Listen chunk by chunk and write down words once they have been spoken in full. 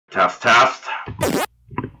Test, test.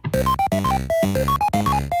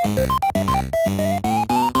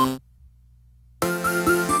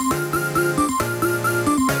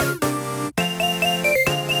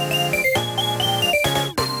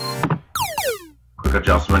 Quick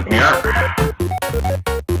adjustment here.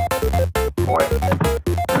 Boy.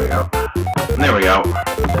 There we go. There we go.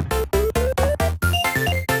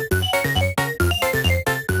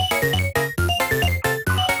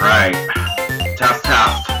 Right. Test,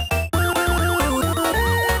 test.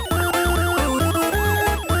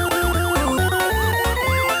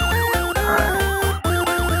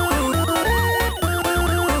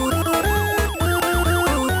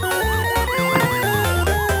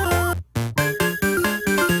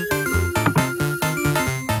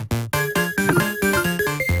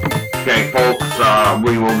 Okay, folks,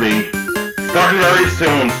 we will be starting very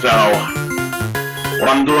soon, so what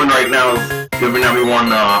I'm doing right now is giving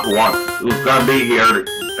everyone who's gonna be here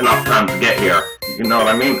enough time to get here. You know what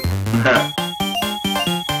I mean?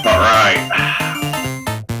 Alright.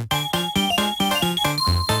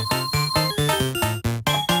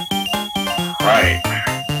 Right.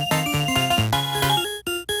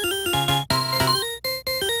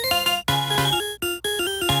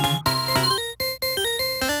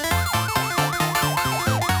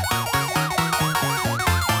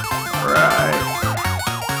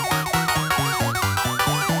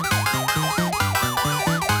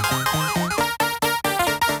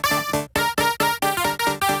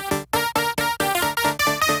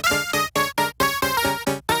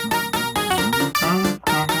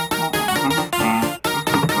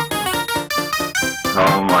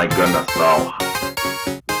 Oh my goodness, though.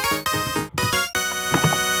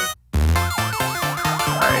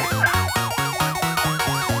 Right.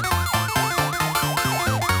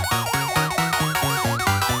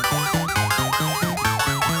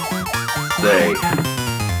 See.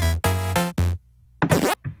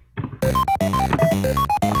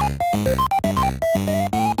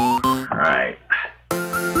 Right.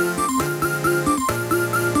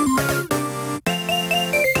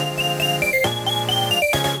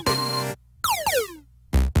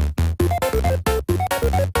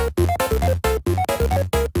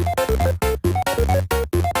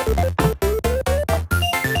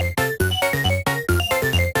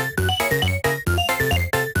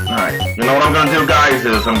 You know what I'm gonna do, guys,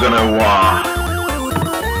 is I'm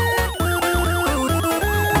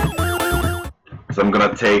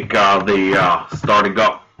gonna, take, the, starting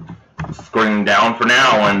up screen down for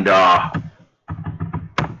now, and, I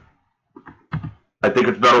think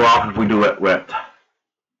it's better off if we do it with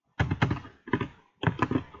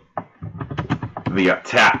via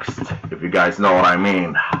text, if you guys know what I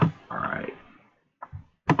mean. Alright.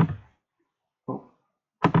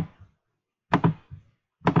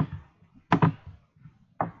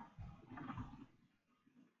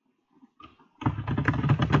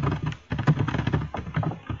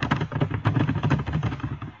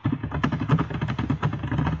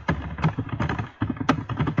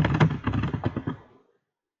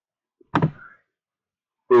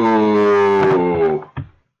 Ooh,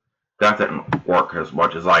 that didn't work as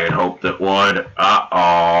much as I had hoped it would.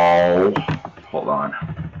 Uh-oh. Hold on.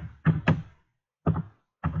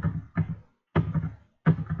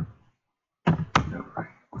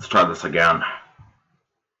 Let's try this again.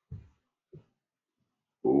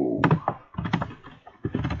 Ooh.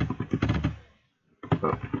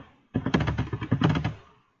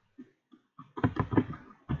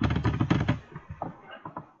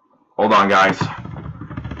 Hold on, guys.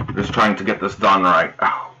 Just trying to get this done right.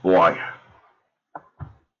 Oh, boy.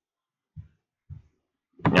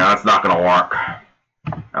 Yeah, that's not gonna work.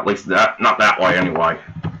 At least not that way, anyway.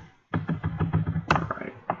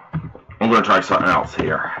 Alright. I'm gonna try something else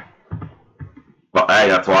here. But hey,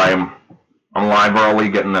 that's why I'm live early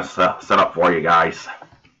getting this set up for you guys.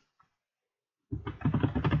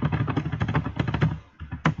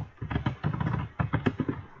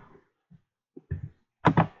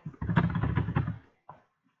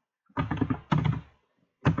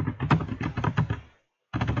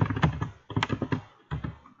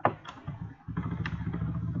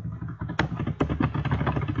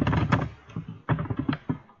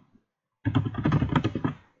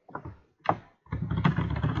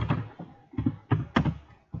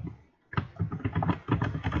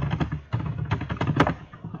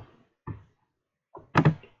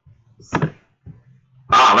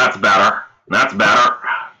 Ah, that's better. That's better.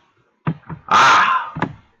 Ah.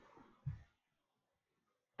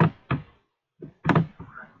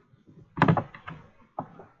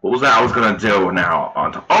 What was that I was gonna do now?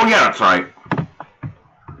 Oh yeah, that's right.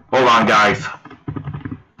 Hold on, guys.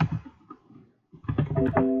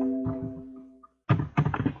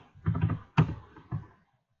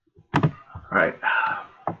 Alright.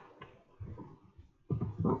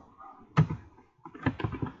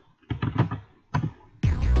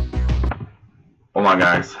 Hold on,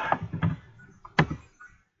 guys.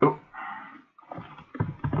 Oop.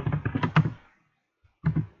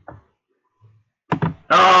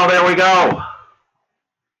 Oh, there we go.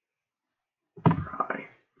 Alright.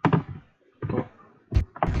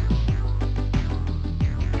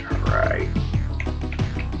 Alright.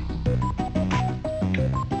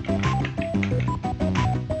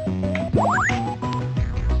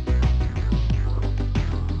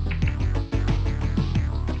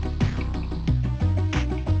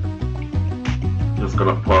 Just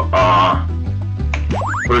gonna put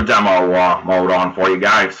a demo mode on for you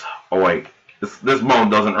guys. Oh wait, this mode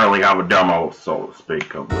doesn't really have a demo, so to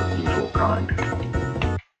speak, of the usual kind.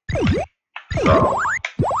 So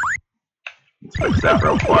let's fix that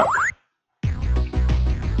real quick.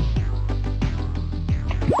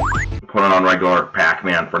 Put it on regular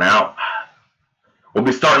Pac-Man for now. We'll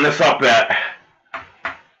be starting this up at,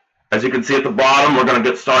 as you can see at the bottom, we're gonna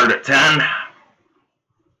get started at 10.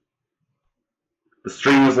 The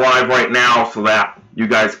stream is live right now so that you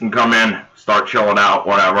guys can come in, start chilling out,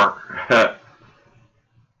 whatever.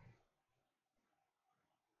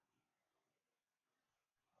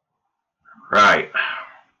 Right.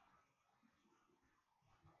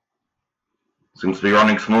 Seems to be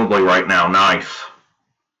running smoothly right now. Nice.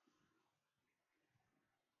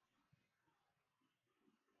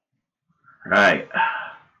 Right.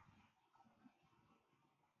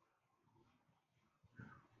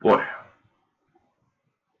 Boy.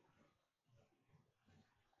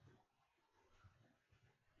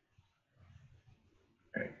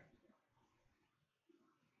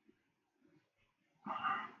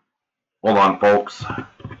 Hold on, folks.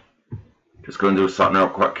 Just going to do something real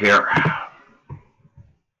quick here.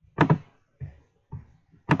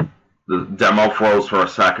 The demo froze for a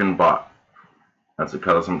second, but that's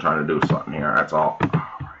because I'm trying to do something here. That's all.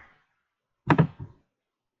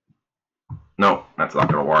 Nope, that's not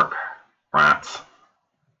going to work. Rats.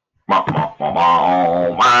 Let's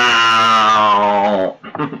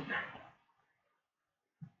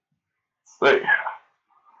see.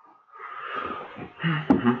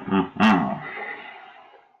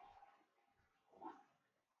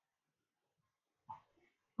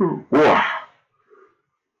 Whoa.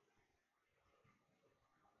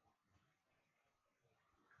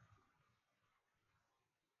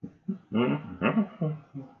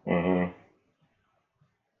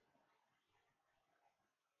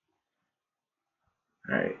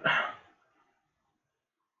 Right.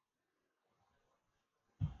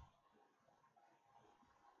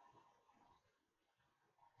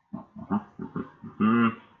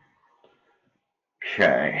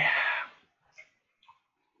 Okay.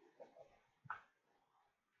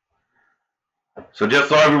 So just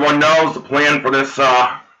so everyone knows, the plan for this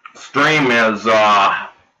stream is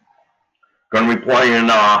going to be playing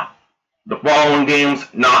the following games,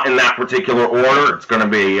 not in that particular order. It's going to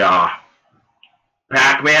be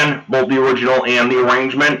Pac-Man, both the original and the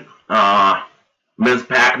arrangement. Ms.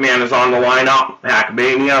 Pac-Man is on the lineup,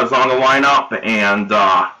 Pac-Mania is on the lineup, and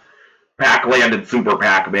Pac-Land and Super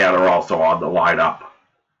Pac-Man are also on the lineup.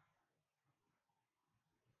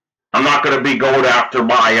 I'm not going to be going after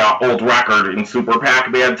my old record in Super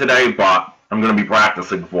Pac-Man today, but I'm going to be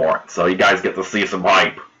practicing for it, so you guys get to see some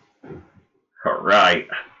hype. Alright.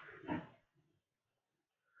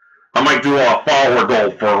 I might do a follower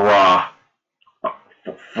goal for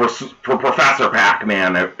Professor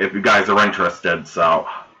Pac-Man if you guys are interested, so.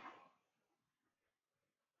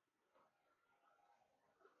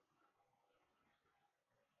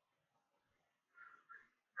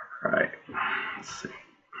 Alright. Let's see.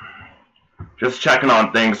 Just checking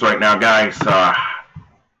on things right now, guys.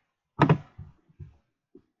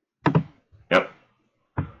 Yep.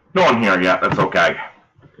 No one here yet. That's okay.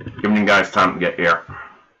 Giving you guys time to get here.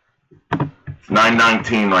 It's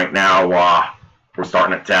 9:19 right now. We're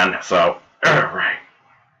starting at 10, so. Alright.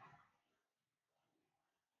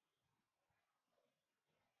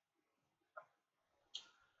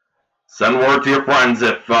 Send word to your friends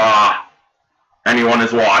if anyone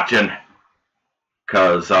is watching.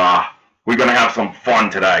 Because we're going to have some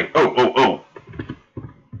fun today. Oh.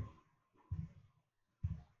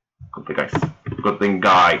 Good thing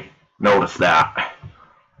Guy noticed that.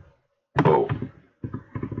 Oh.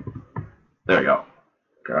 There you go.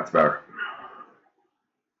 Okay, that's better.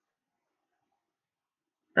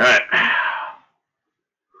 Alright.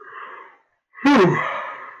 Whew.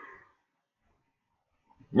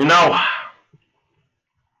 You know,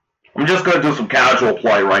 I'm just going to do some casual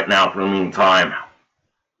play right now for the meantime.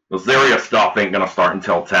 The serious stuff ain't gonna start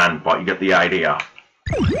until 10, but you get the idea.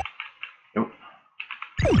 Nope.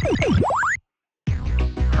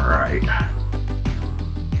 Alright.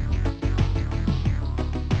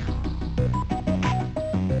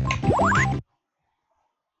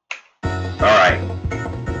 Alright.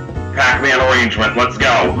 Pac-Man arrangement, let's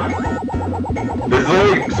go. This is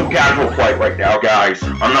only some casual play right now, guys.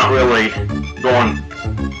 I'm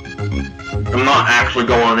not actually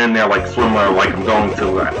going in there like swimmer like I'm going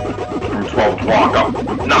to from 12 o'clock up.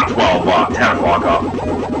 Not 12, 10 o'clock up.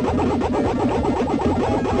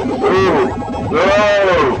 Ooh!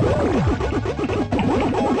 No!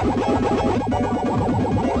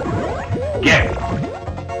 Get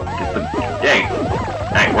the...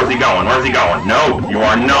 Hey, where's he going? Where's he going? No, you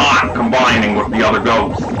are not combining with the other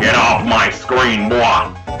ghosts. Get off my screen,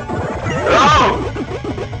 boy! Oh!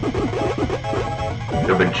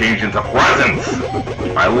 They've been changed into presents!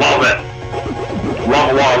 I love it!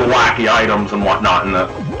 Love a lot of the wacky items and whatnot in the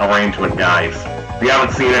arrangement, guys. If you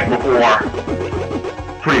haven't seen it before,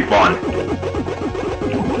 pretty fun.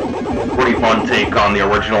 Pretty fun take on the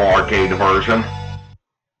original arcade version.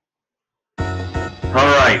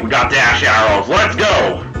 Alright, we got dash arrows. Let's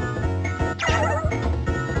go!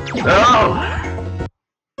 Oh!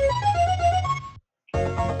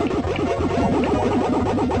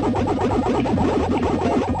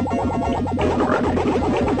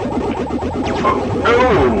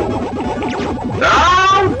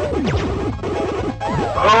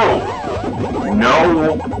 Oh!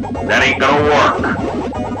 No! That ain't gonna work.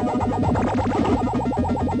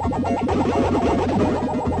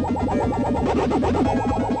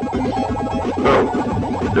 Oh!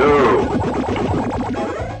 No!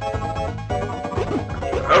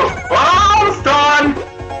 Oh! Oh! It's done!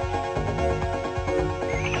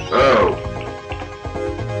 Oh!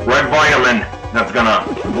 Red vitamin. That's gonna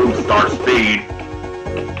boost our speed.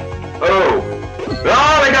 Oh!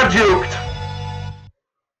 Oh, they got juked!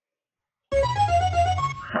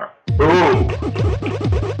 Ooh!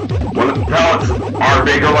 When the pellets are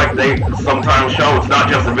bigger like they sometimes show, it's not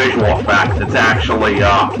just a visual effect, it's actually,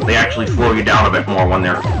 they actually slow you down a bit more when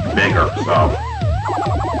they're bigger, so...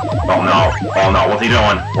 Oh no, what's he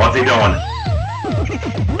doing? What's he doing?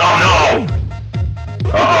 Oh no!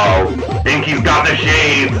 Uh-oh. Inky's got the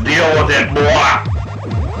shades, deal with it, boy!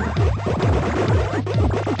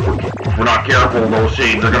 If we're not careful, those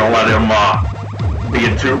shades are gonna let him, be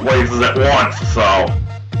in two places at once, so...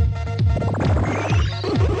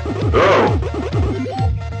 Oh!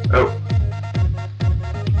 Oh!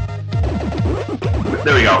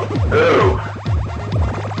 There we go. Oh!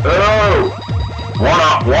 Oh! One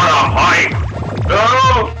up, hype!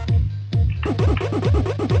 Oh!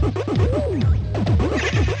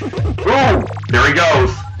 Ooh! There he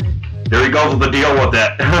goes! There he goes with the deal with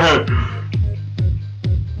it.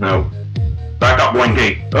 No. Back up,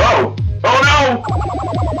 Blinky. Oh! Oh no!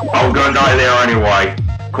 I was gonna die there anyway.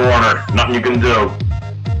 Corner. Nothing you can do.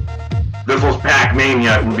 If this was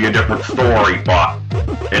Pac-Mania, it would be a different story, but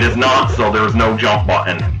it is not, so there is no jump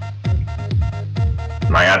button.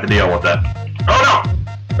 And I had to deal with it. Oh no!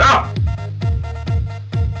 No!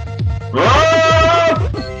 Ah!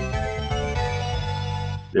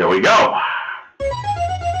 There we go.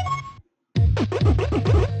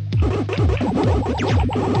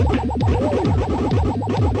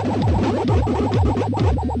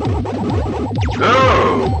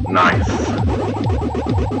 Oh, nice.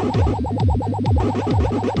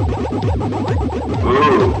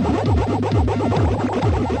 Ooh.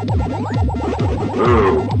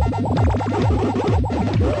 Ooh.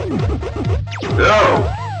 Oh.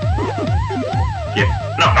 Get,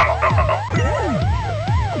 no.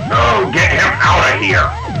 Oh, get him out of here.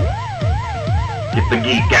 Get the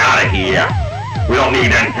geek out of here. We don't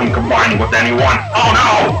need him combining with anyone. Oh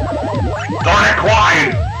no! Darn it,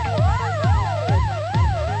 Clyde!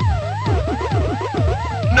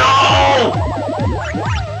 No!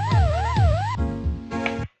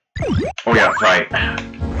 Oh yeah, that's right.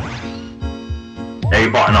 A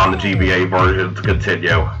button on the GBA version to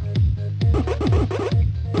continue.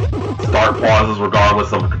 Start pauses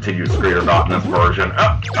regardless of a continuous screen or not in this version.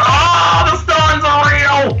 The stuns are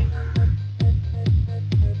real!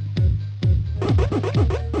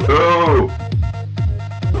 Ooh!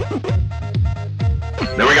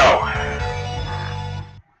 There we go.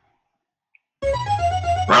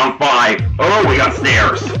 Round 5. Oh, we got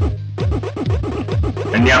stairs.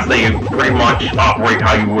 And yes, they pretty much operate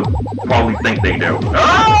how you would probably think they do.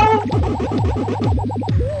 Oh!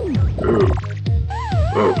 Ooh.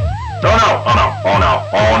 Ooh. Oh no! Oh no! Oh no!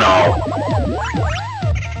 Oh no!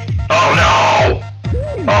 Oh no!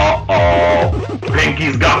 Uh-oh! Pinky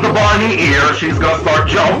Pinky's got the bunny ear. She's gonna start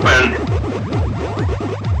jumping.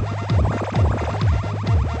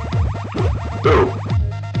 Ooh.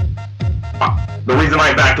 The reason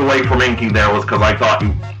I backed away from Inky there was because I thought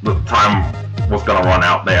the time was gonna run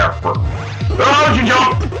out there for... Oh, she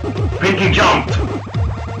jumped! Pinky jumped!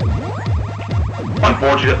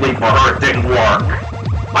 Unfortunately for her, it didn't work.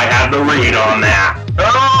 I had the read on that.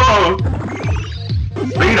 Oh!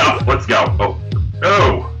 Speed up, let's go. Oh.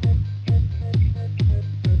 Oh!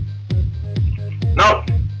 No!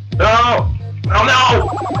 No! Oh no!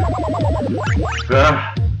 Let's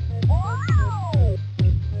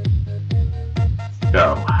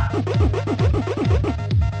go.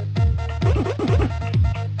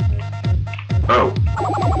 Oh.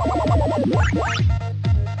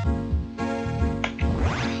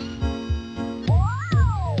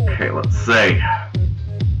 Okay, let's see.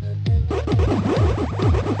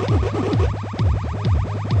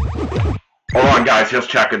 Hold on, guys, just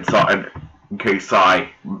checking something in case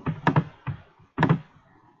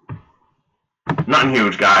nothing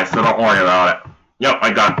huge, guys, so don't worry about it.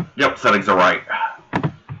 Yep, settings are right.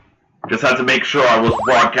 Just had to make sure I was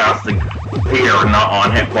broadcasting here, not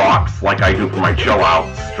on Hitbox, like I do for my chill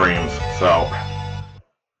out streams, so.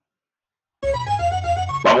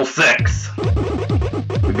 Level 6.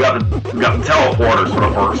 We got the teleporters for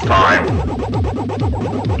the first time.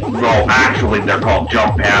 Well, actually, they're called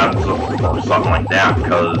jump pads or something like that,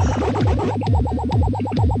 because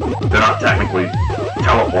they're not technically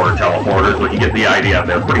teleporters, but you get the idea.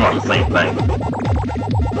 They're pretty much the same thing.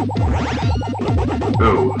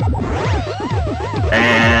 Ooh.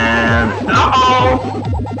 And... Uh-oh!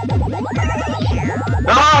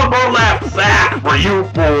 Oh, burlap sack for you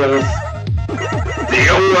fools!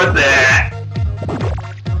 Deal with that!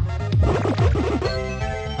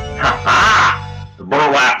 Ha-ha! The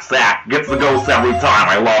burlap sack gets the ghost every time.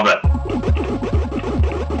 I love it.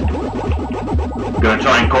 Gonna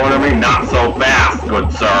try and corner me? Not so fast,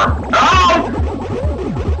 good sir. Oh!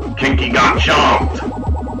 Kinky got chomped.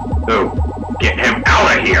 Ooh. Get him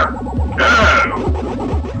out of here. Oh!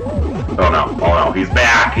 Oh no, he's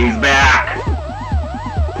back, he's back!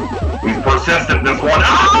 He's persistent, this one.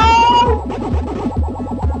 Oh!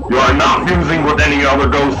 You are not fusing with any other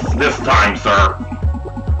ghosts this time, sir.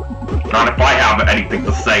 Not if I have anything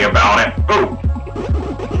to say about it. Ooh!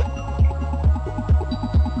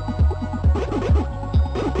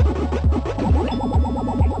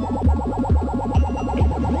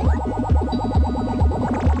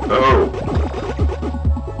 Oh.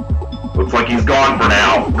 Looks like he's gone for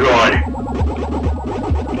now. Good.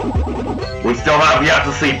 We still have yet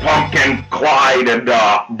to see Pumpkin, Clyde, and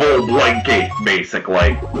Bull Blinky,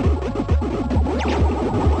 basically.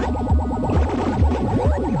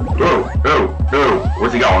 Ooh.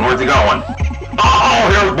 Where's he going? Oh,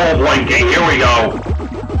 here's Bull Blinky. Here we go.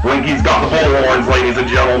 Blinky's got the bull horns, ladies and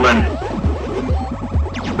gentlemen.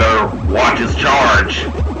 Better watch his charge.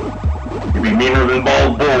 You'd be meaner than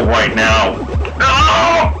Bald Bull right now.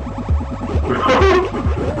 Oh!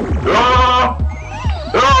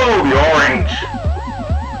 Oh, the orange.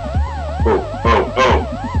 Oh.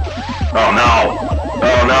 Oh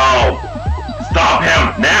no. Stop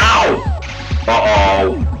him, now!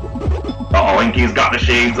 Uh-oh, Inky's got the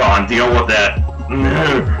shades on. Deal with it.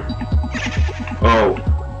 Oh.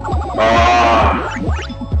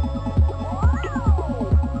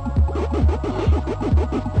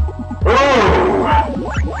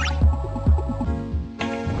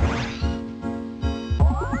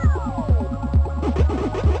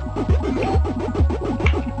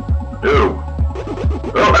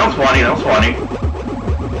 That was funny.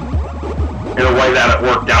 In a way that it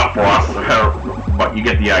worked out for us, but you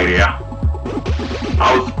get the idea.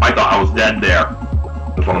 I thought I was dead there.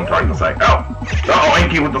 That's what I'm trying to say. Oh! Uh-oh,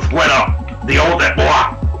 Inky with the split up! Deal with it,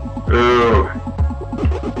 boy! Ooh.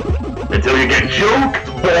 Until you get juked,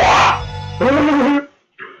 boy!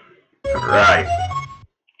 Right.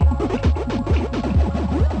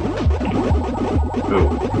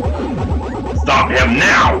 Ooh. Stop him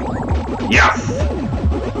now! Yes!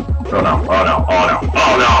 Oh no.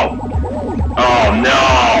 Oh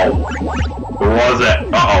no! Who was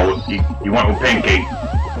it? Uh-oh, he went with Pinky.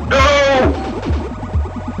 No!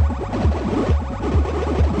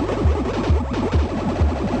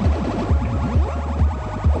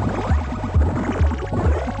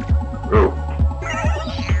 Ooh.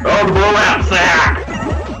 Oh, the burlap sack!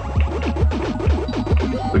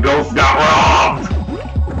 The ghost got robbed!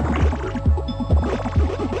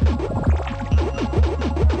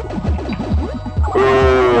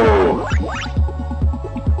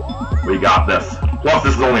 We got this. Plus,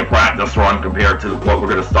 this is only a practice run compared to what we're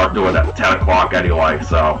going to start doing at 10 o'clock anyway,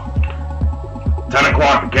 so... 10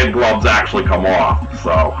 o'clock the kid gloves actually come off,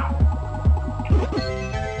 so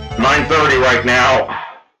 9:30 right now.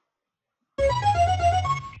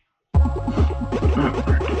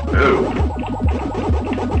 Ooh.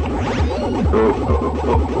 Ooh.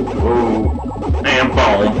 And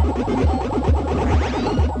boom.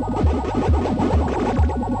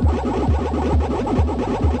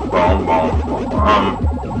 Boom.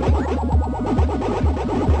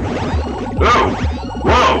 Ooh.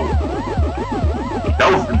 Whoa. That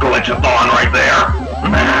was the glitch-a-thon right there.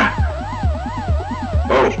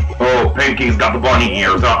 Oh, Pinky's got the bunny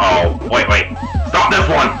ears. Uh-oh. Wait. Stop this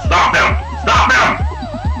one. Stop him.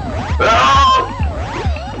 Oh!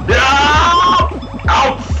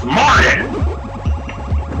 Outsmarted!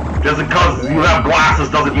 Just because you have glasses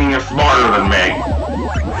doesn't mean you're smarter than me.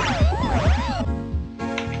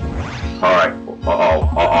 Alright.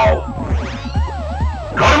 Uh-oh.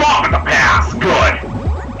 Cut him off at the pass! Good!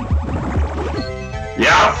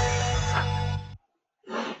 Yes!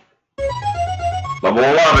 Level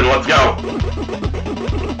 11, let's go!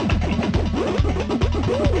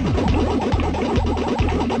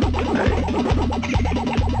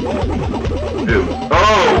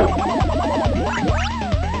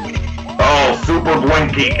 Oh, Super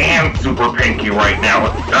Blinky and Super Pinky right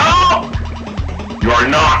now. Oh! You are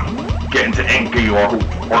not getting to Inky or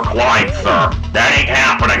Clyde, sir. That ain't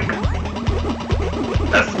happening.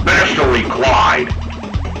 Especially Clyde.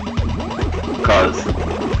 Because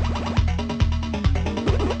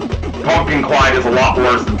Pumpkin Clyde is a lot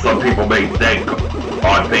worse than some people may think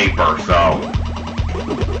on paper, so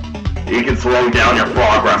he can slow down your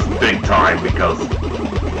progress big time, because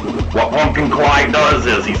what Pumpkin Clyde does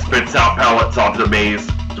is he spits out pellets onto the maze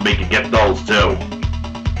to make you get those too.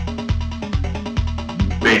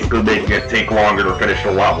 Basically making it take longer to finish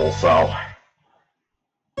the level, so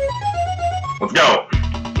let's go!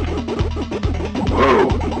 Ooh.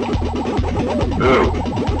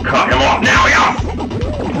 Cut him off now, yes!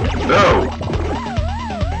 Ooh.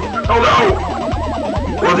 Oh no!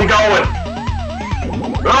 Where's he going?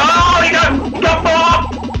 Oh, he got bombed!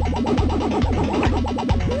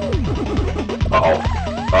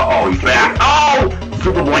 Uh-oh, he's back. Oh!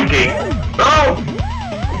 Super Blinky. Oh!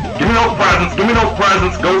 Give me those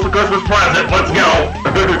presents. Goes the Christmas present. Let's go.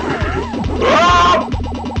 Oh!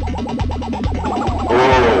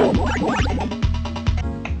 Oh!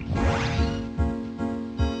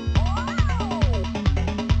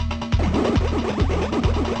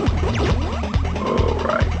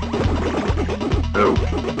 Alright. Oh.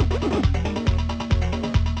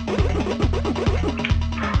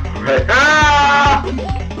 Hey. Ah!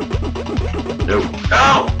 No.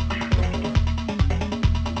 Ow!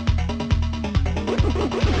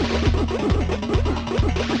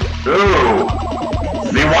 Ooh!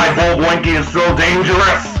 See why Bull Blinky is so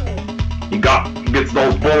dangerous? He gets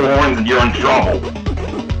those bull horns and you're in trouble.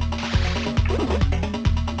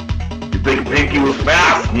 You think Pinky was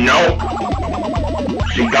fast? Nope.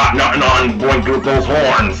 She got nothing on Blinky with those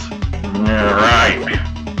horns. Alright.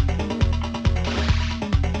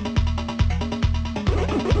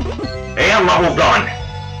 And level's done.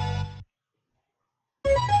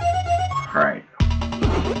 Alright.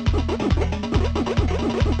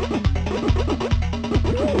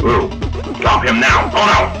 Ooh. Stop him now. Oh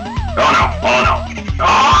no.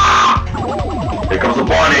 Ah! Here comes the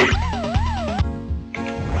bunny.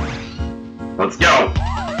 Let's go.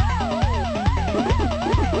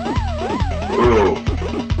 Ooh.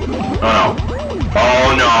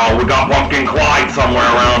 Oh no. We got Pumpkin Clyde somewhere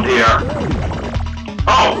around here.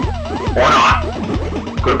 Oh! Or not.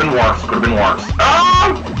 Could have been worse.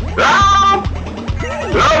 Oh! Oh!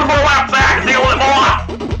 The burlap sack! Deal with it, boss!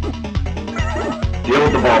 Deal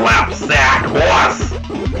with the burlap sack, boss!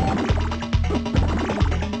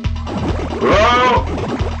 Oh!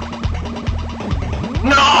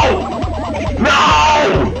 No!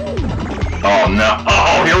 Oh no.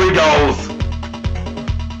 Uh-oh, here he goes.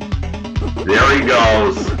 There he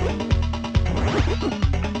goes.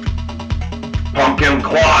 Pumpkin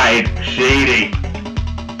Clyde, shady.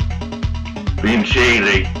 Being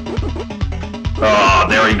shady. Oh,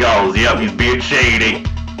 there he goes. Yep, he's being shady.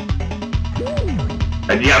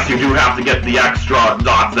 And yes, you do have to get the extra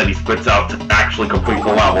dots that he spits out to actually complete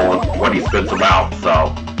the level when he spits them out,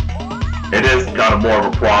 so it is kind of more of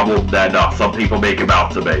a problem than some people make him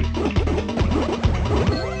out to be.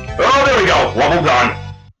 Oh, there we go. Level done.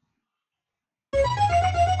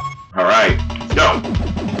 Alright, let's go.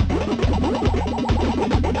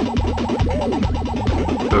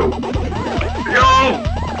 Ooh. Yo!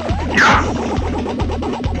 Yes!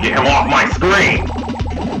 Get him off my screen!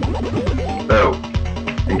 Ooh.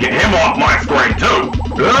 And get him off my screen, too!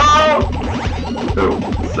 Oh! Ooh,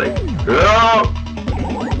 let's see. Oh!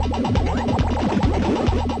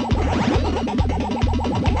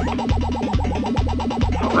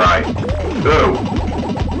 Alright. Ooh.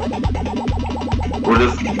 We're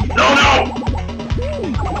just... Oh no!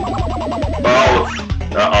 Oh,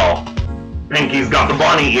 uh-oh. Pinky's got the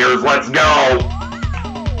bunny ears, let's go!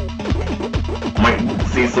 Might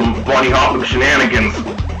see some bunny hopping shenanigans.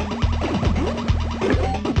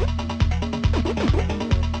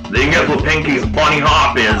 The thing is with Pinky's bunny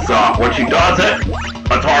hop is, when she does it,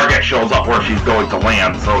 a target shows up where she's going to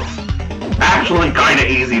land, so it's actually kinda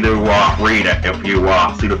easy to, read it. If you,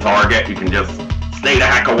 see the target, you can just stay the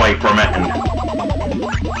heck away from it, and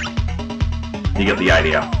you get the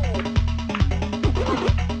idea.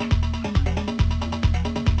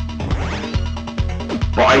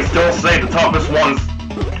 But I still say the toughest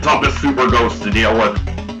super ghost to deal with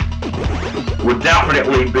would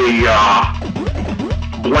definitely be,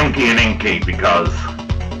 Blinky and Inky, because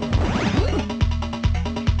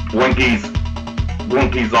Blinky's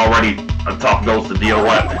already a tough ghost to deal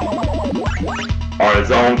with on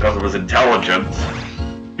his own because of his intelligence.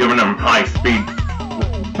 Giving him high-speed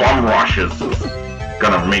bum rushes is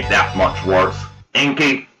gonna make that much worse.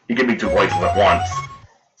 Inky, he can be two places at once,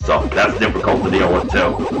 so that's difficult to deal with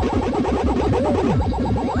too.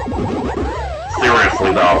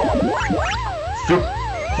 Seriously though,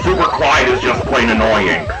 Super Clyde is just plain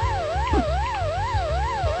annoying.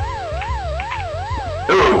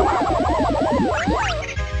 Ooh.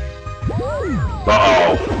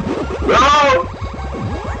 Uh-oh. No!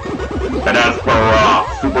 And as for,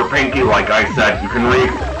 Super Pinky, like I said, you can read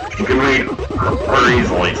her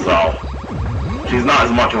easily, so she's not as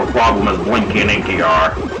much of a problem as Blinky and Inky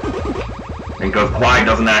are. And because Clyde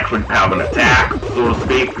doesn't actually have an attack, so to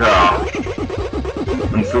speak,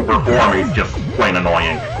 in super form, he's just plain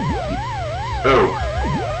annoying. Ooh.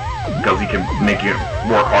 Because he can make you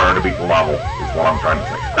work harder to beat the level, is what I'm trying to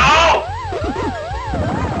say. No!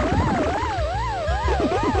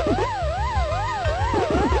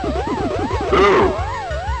 Ooh.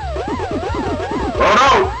 Oh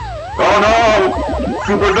no! Oh no!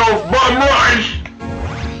 Super Ghost Bum Rush!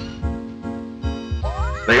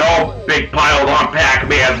 They all big piled on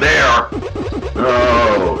Pac-Man there.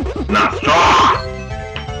 Oh, not strong!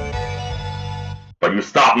 But you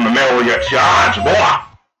stop in the middle of your charge, boy!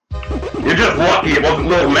 You're just lucky it wasn't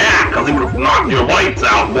Little Mac, because he would have knocked your lights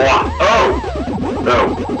out, boy! Oh!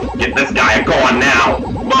 Oh, get this guy going now!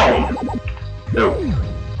 Boom! Oh.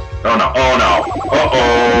 Oh no, oh no!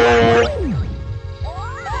 Uh-oh!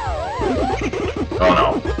 Oh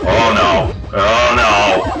no, oh no, oh no!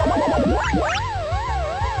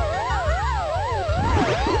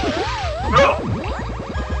 Oh!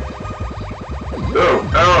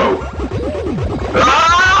 Oh, oh!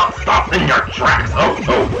 Ah! Stop in your tracks! Oh,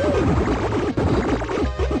 oh!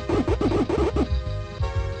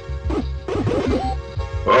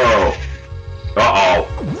 Oh! Uh-oh!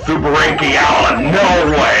 Super Inky out of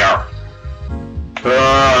nowhere!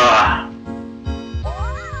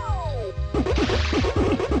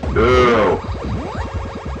 Ew!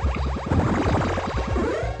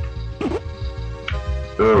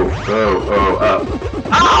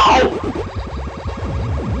 Ow!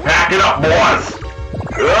 Pack it up, boys!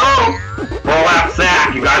 Oh! Roll that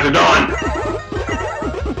sack, you guys are done!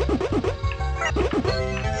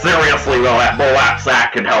 Seriously though, that burlap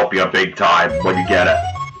sack can help you big time when you get it.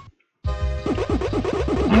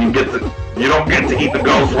 When you get you don't get to eat the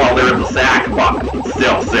ghosts while they're in the sack, but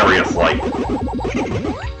still, seriously.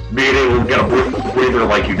 Being able to get a breather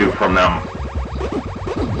like you do from them,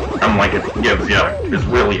 and like it gives you, is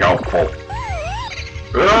really helpful.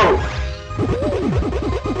 Oh!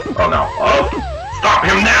 Oh no. Oh! Stop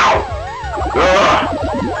him now! Ugh.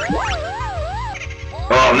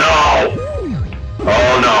 Oh no!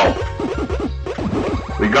 Oh no!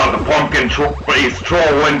 We got the pumpkin-faced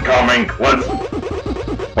troll incoming. Let's...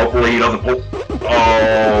 Hopefully he doesn't pull...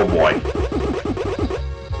 Oh boy.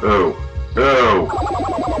 Ooh. Ooh.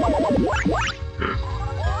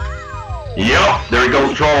 Yup, there he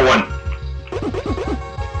goes trolling.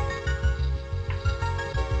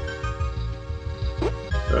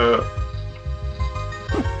 Oh.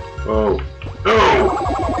 Oh!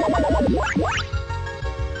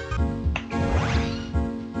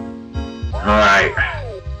 Alright.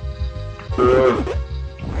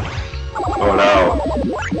 Oh no.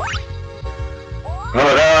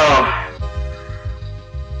 Oh no!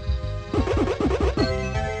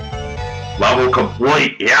 Level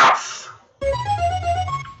complete, yes!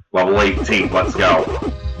 Level 18, let's go.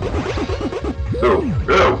 Ooh,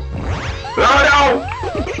 ooh! Oh no!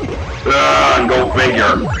 And go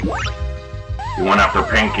figure. He went after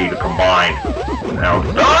Pinky to combine. Now,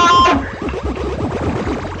 oh!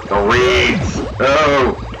 The reeds!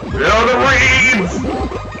 Oh! Oh, the reeds!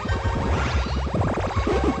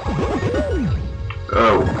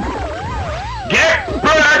 Oh. Get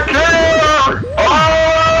back here!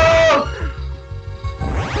 Oh!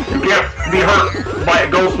 You can't be hurt by a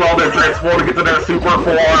ghost while they're transforming into their super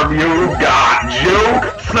form. You got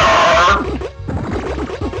juked, sir!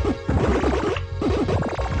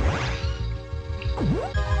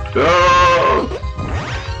 Oh!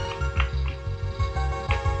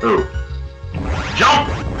 Ooh. Jump!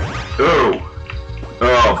 Ooh.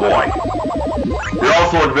 Oh boy. You're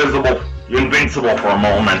also invincible for a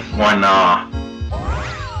moment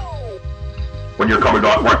when you're coming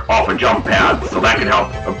off a jump pad, so that can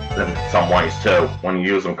help in some ways too, when you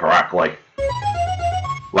use them correctly.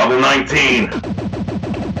 Level 19.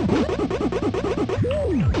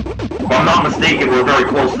 If I'm not mistaken, we're very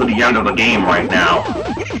close to the end of the game right now.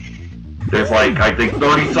 There's like, I think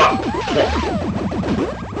 30-something...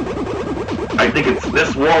 I think it's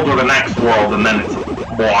this world or the next world, and then it's a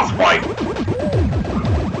boss fight.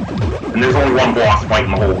 And there's only one boss fight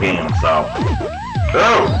in the whole game, so...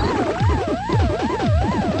 Oh!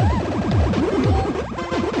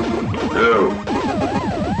 Oh!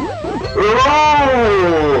 Oh!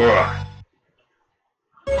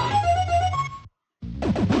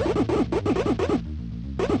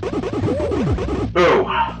 Oh!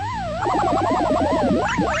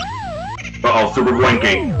 Uh-oh, super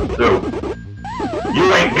blinking. Oh. You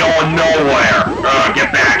ain't going nowhere!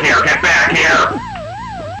 Get back here! Get back here!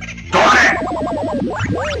 Darn it!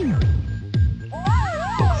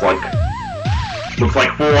 Looks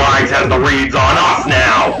like Four Eyes has the reeds on us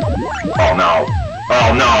now! Oh no.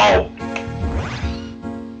 Oh no!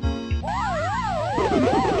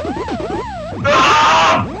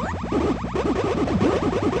 Ah!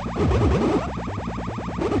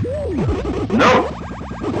 No!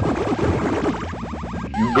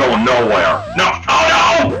 You going nowhere. No! Oh no!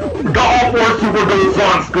 We got all four super ghosts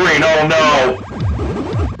on screen, oh no!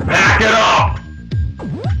 Back it up!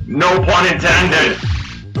 No pun intended!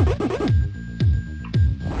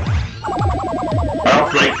 I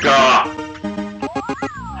don't think,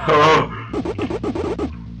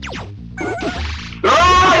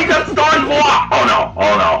 oh, he got stunned! Oh no,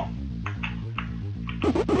 oh no.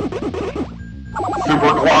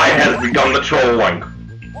 Super Clyde has begun the trolling.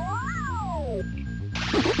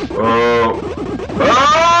 Oh!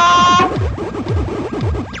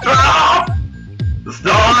 Stop!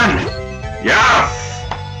 Stun! Yes!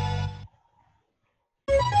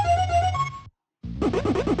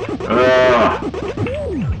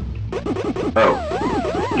 Oh.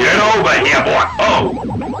 Get over here, boy! Oh!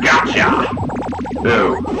 Gotcha!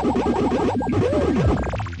 Oh.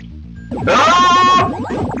 Oh!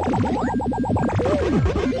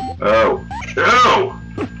 Oh. Oh!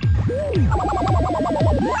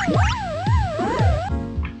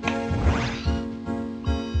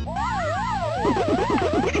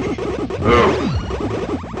 Oh.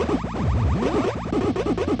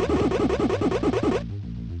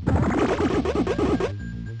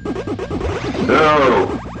 Oh.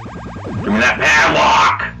 Give me that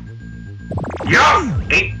padlock! Yes!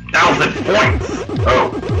 8,000 points!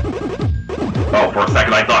 Oh. Oh, for a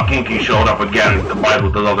second I thought Kinky showed up again combined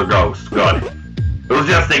with the other ghosts. Good. It was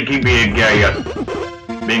just Kinky being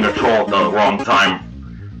being a troll at the wrong time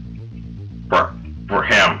for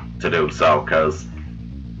him to do so, because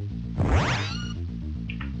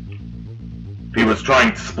if he was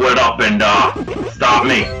trying to split up and stop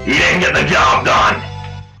me, he didn't get the job done!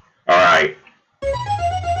 Alright.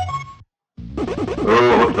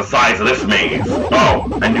 Ooh, look at the size of this maze. Oh,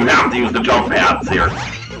 and you have to use the jump pads here.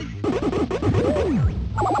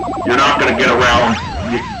 You're not gonna get around,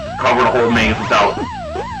 cover the whole maze without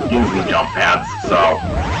using the jump pads, so...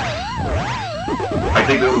 I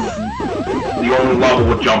think this is the only level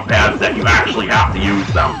with jump pads that you actually have to use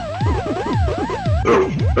them. Ooh.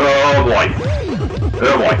 Oh boy.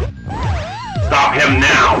 Oh boy. Stop him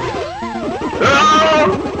now!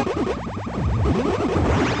 Oh!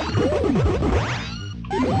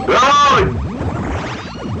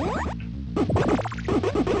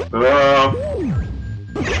 Oh!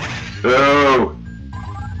 Oh!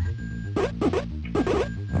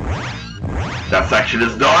 That section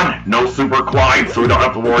is done. No Super Clyde, so we don't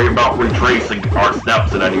have to worry about retracing our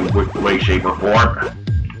steps in any way, shape, or form.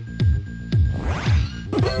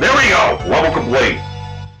 There we go! Level complete.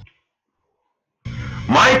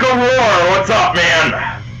 Michael Roar, what's up, man?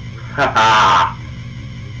 Haha.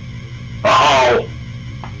 Uh-oh.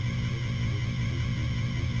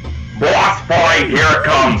 Boss fight, here it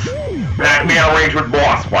comes. Pac-Man arrangement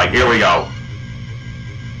boss fight, here we go.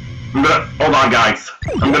 Hold on, guys.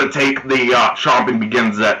 I'm gonna take the shopping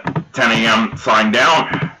begins at 10 a.m. sign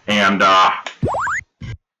down, and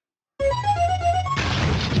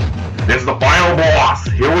this is the final boss.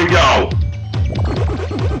 Here we go.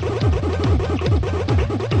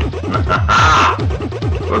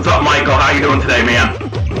 What's up, Michael? How you doing today, man?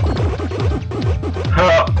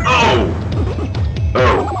 Oh!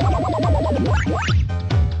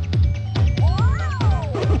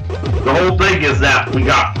 The whole thing is that we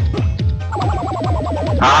got...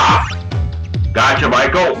 Gotcha,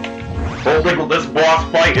 Michael. The whole thing with this boss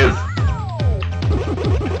fight is...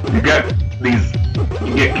 You get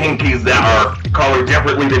kinkies that are colored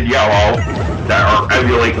differently than yellow, that are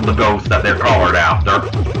emulating the ghosts that they're colored after.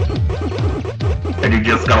 And you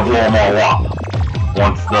just gotta blow them all up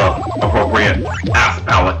once the appropriate ass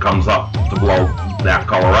palette comes up to blow that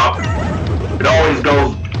color up. It always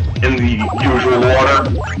goes in the usual order.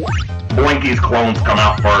 Blinky's clones come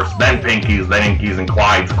out first, then Pinky's, then Inky's, and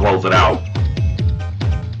Clyde's close it out.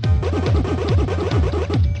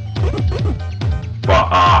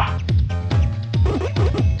 But,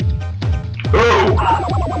 ooh!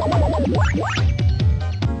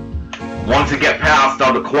 Once you get past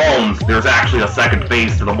all the clones, there's actually a second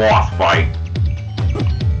phase to the boss fight.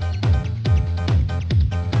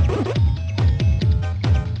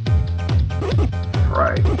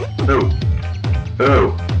 Right. Ooh.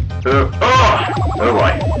 Ooh. Ooh. Oh! Oh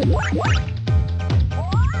boy.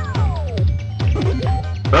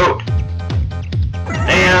 Oh!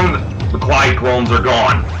 And the Clyde clones are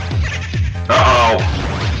gone. Uh-oh.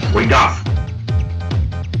 We got...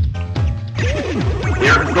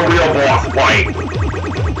 Here's the real boss fight.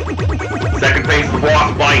 Second phase of the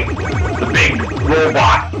boss fight. The big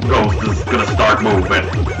robot ghost is gonna start moving.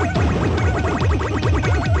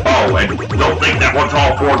 Oh, and don't think that once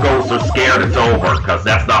all four ghosts are scared, it's over, because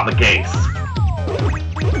that's not the case.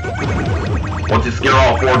 Once you scare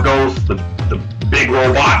all four ghosts, the big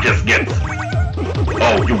robot just gets...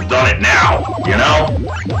 Oh, you've done it now, you know?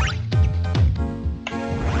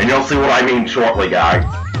 And you'll see what I mean shortly, guys.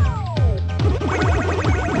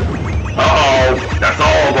 Uh-oh, that's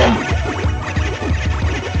all of them.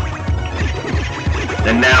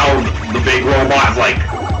 And now the big robot's like,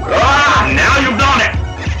 now you've done it!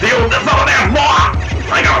 Deal with this over there, boy!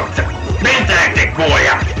 I got a spin tactic for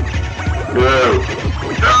you! Whoa.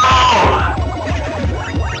 Oh!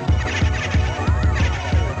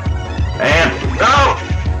 And,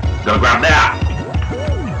 gonna grab that.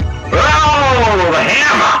 Oh, the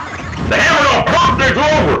hammer! The hammer don't pop things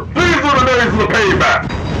over! These are the days of the payback!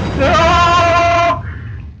 No!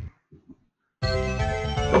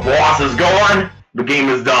 The boss is gone, the game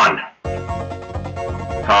is done.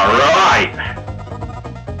 Alright!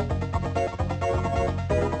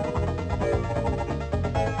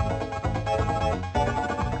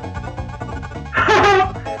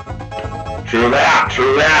 True that,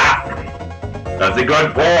 true that. That's a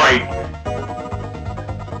good point.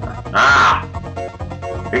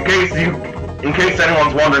 In case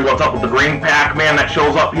anyone's wondering what's up with the green Pac-Man that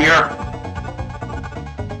shows up here,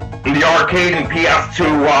 in the arcade and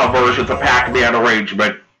PS2 versions of Pac-Man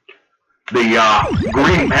arrangement, the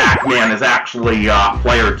green Pac-Man is actually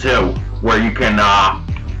player 2, where you can,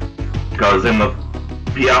 because in the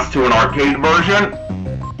PS2 and arcade version,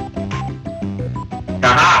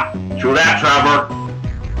 true that, Trevor.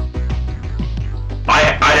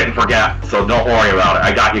 I didn't forget, so don't worry about it.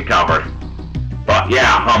 I got you covered. But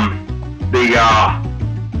yeah,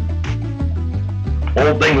 the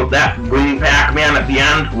whole thing with that green Pac-Man at the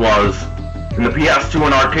end was, in the PS2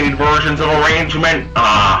 and arcade versions of arrangement,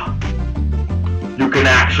 you can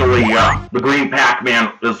actually, the green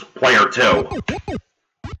Pac-Man is player 2.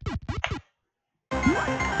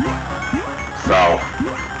 So,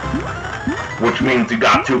 which means you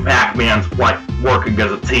got two Pac-Mans working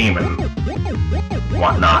as a team and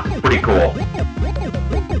whatnot. Pretty cool.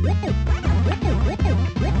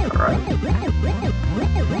 Alright.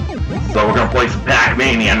 So we're gonna play some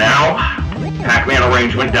Pac-Mania now. Pac-Man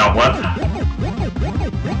arrangement dealt with.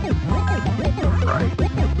 Alright.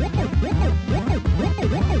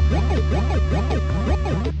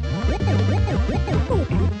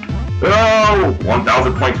 Oh!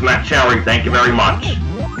 1,000 points from that cherry, thank you very much.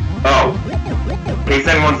 Oh. In case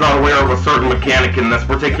anyone's not aware of a certain mechanic in this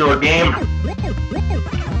particular game,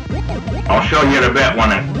 I'll show you in a bit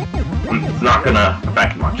when it's not gonna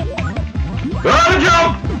affect much. Oh, the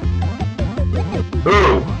jump!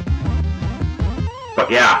 Ooh. But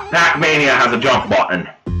yeah, Pac-Mania has a jump button.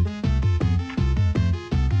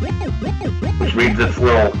 Which means it's a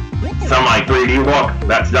little semi-3D look.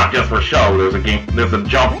 That's not just for show, there's a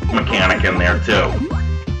jump mechanic in there too.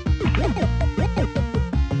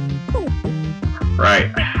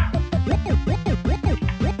 Right.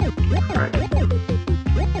 Right.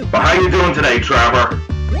 But how you doing today, Trevor?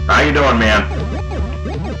 How you doing, man?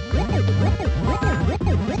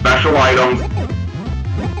 Special items.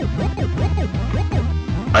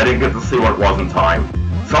 I didn't get to see what it was in time.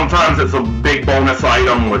 Sometimes it's a big bonus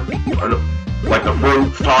item with, like the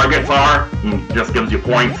fruits targets are, and just gives you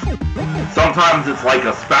points. Sometimes it's like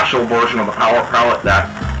a special version of the power pellet that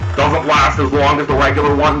doesn't last as long as the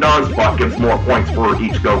regular one does, but gives more points for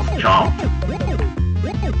each ghost chomped.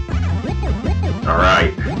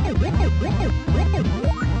 Alright.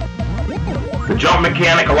 The jump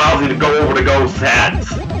mechanic allows you to go over the ghost's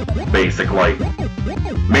heads, basically.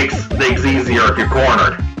 Makes things easier if you're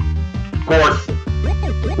cornered. Of course,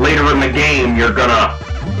 later in the game, you're going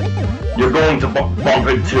to bump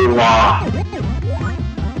into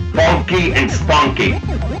Funky and Spunky.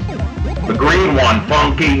 The green one,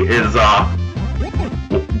 Funky, is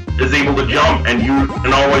able to jump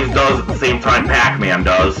and always does at the same time Pac-Man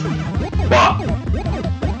does. But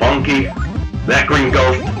Funky, that green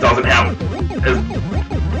ghost doesn't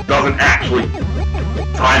actually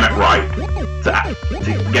time it right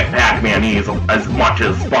to get Pac-Man as much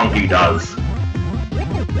as Spunky does.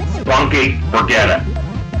 Spunky, forget it.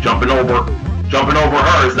 Jumping over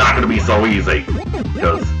her is not going to be so easy,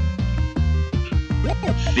 because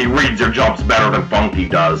she reads her jumps better than Funky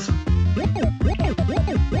does.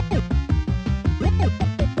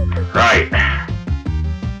 Right.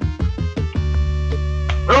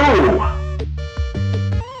 Ooh!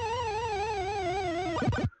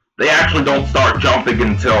 They actually don't start jumping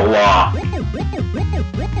until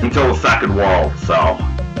the second world, so.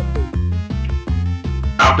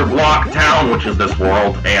 After Block Town, which is this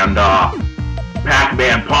world, and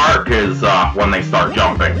Pac-Man Park is when they start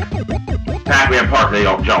jumping. Pac-Man Park, they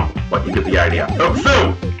don't jump, but you get the idea. Oh,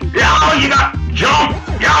 Sue! Yeah, oh, you got jumped!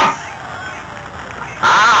 Yes!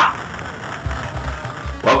 Ah!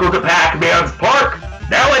 Welcome to Pac-Man's Park!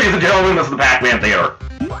 Now, ladies and gentlemen, this is the Pac-Man Theater.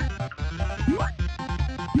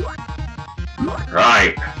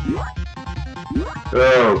 Right.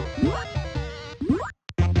 Oh.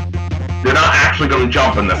 They're not actually going to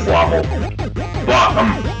jump in this level. But,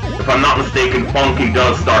 if I'm not mistaken, Funky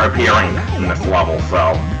does start appearing in this level,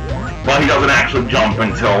 so. But he doesn't actually jump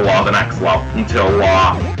until the next level, until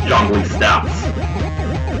Jungly Steps.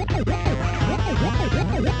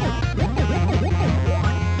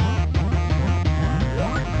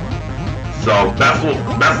 So,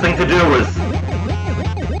 best thing to do is,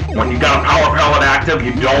 when you got a power pellet active,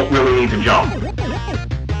 you don't really need to jump.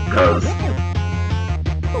 Because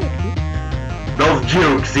those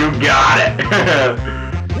jukes, you got it.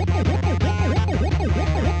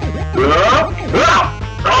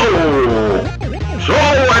 Oh!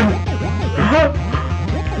 Trolling!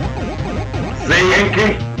 See, Inky?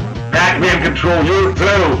 Pac-Man control you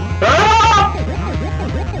too! Ah!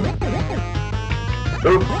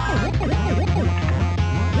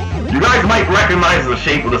 You guys might recognize the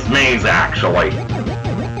shape of this maze, actually.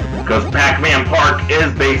 Because Pac-Man Park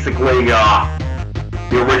is basically,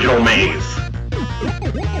 the original maze.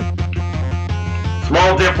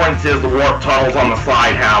 Small difference is the warp tunnels on the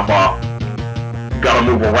side have, gotta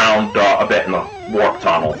move around, a bit in the warp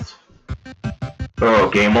tunnels. Oh,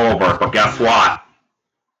 game over, but guess what?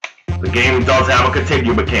 The game does have a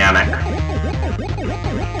continue mechanic.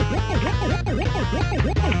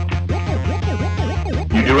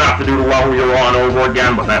 You do have to do the level you're on over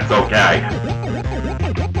again, but that's okay.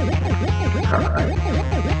 Alright.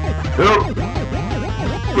 Oh!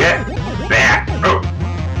 Get back! Oh!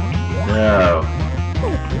 No.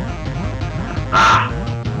 Ah!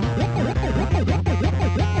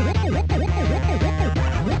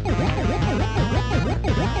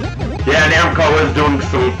 Yeah, Namco is doing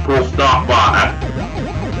some cool stuff at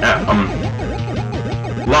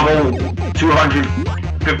level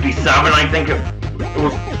 257, I think it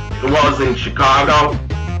was in Chicago.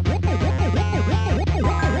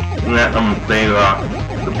 And that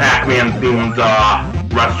the Pac-Man themed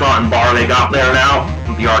restaurant and bar they got there now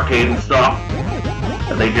with the arcade and stuff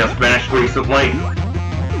that they just finished recently.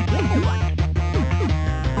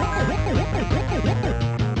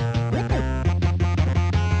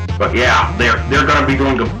 But yeah, they're gonna be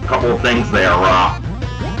doing a couple of things there.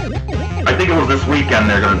 I think it was this weekend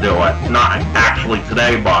they're gonna do it. Not actually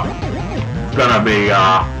today, but it's gonna be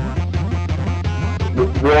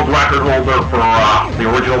world record holder for the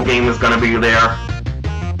original game is gonna be there.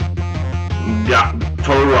 Yeah,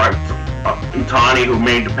 Toru Itani, who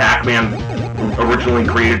made the Pac-Man, who originally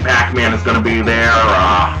created Pac-Man, is gonna be there.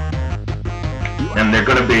 And they're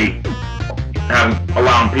gonna be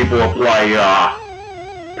allowing people to play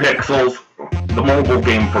Pixels, the mobile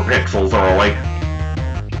game for Pixels early.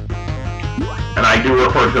 and I do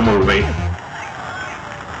refer to the movie.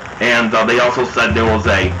 And they also said there was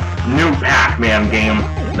a new Pac-Man game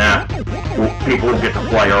that people will get to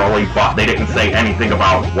play early, but they didn't say anything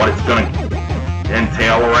about what it's going to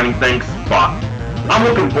entail or anything, but I'm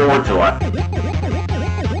looking forward to it.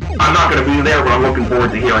 I'm not going to be there, but I'm looking forward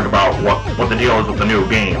to hearing about what the deal is with the new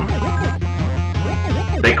game.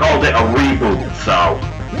 They called it a reboot, so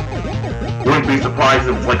wouldn't be surprised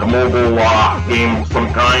if it's like a mobile game of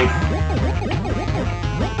some kind.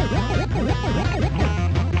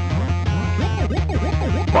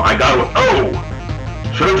 But I gotta... Oh!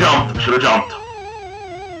 Should've jumped.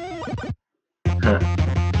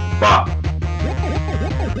 But...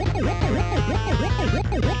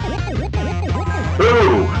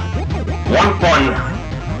 Ooh! One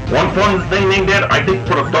fun thing they did, I think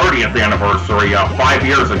for the 30th anniversary, 5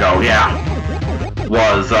 years ago, yeah,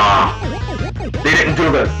 was, they didn't do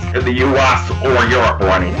this in the US or Europe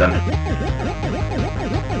or anything.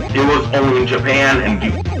 It was only in Japan,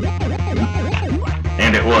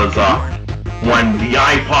 and it was, when the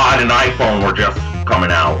iPod and iPhone were just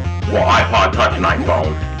coming out. Well, iPod Touch and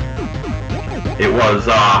iPhone. It was,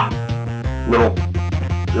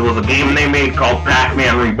 it was a game they made called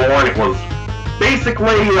Pac-Man Reborn. It was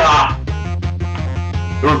basically,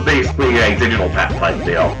 a digital pet type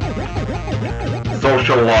deal.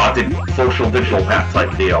 Social digital pet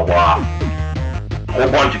type deal. Whole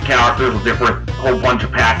bunch of characters with whole bunch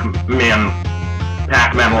of Pac-Man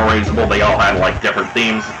were raisable. They all had like different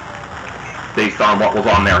themes based on what was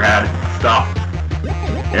on their head stuff.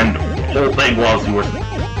 And the whole thing was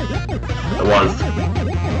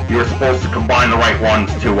you were supposed to combine the right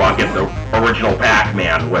ones to get the original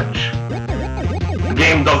Pac-Man, which the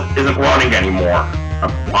game isn't running anymore,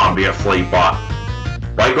 obviously, but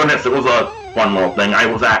my goodness, it was a fun little thing. I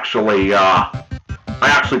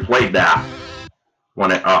actually played that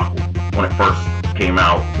when it first came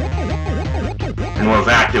out, and was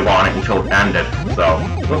active on it until it ended. So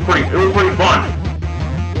it was pretty fun.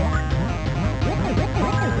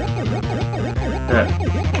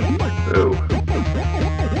 Ooh.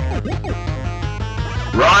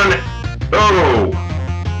 Run! Ooh!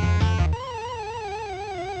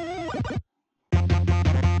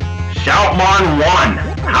 Shoutmon1,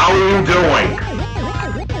 how are you doing?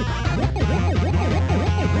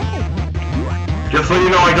 Just so you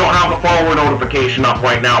know, I don't have the follower notification up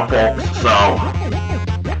right now, folks, so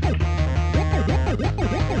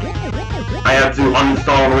I had to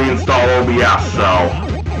uninstall and reinstall OBS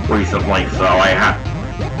recently, so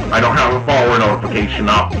I don't have the follower notification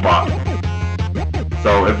up, but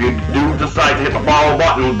so if you do decide to hit the follow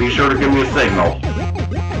button, be sure to give me a signal.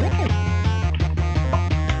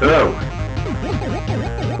 Ooh.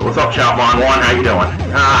 What's up, Shoutmon1? How you doing?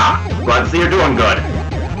 Glad to see you're doing good.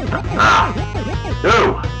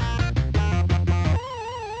 Ooh.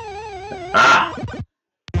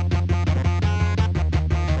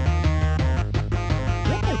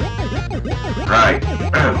 Right.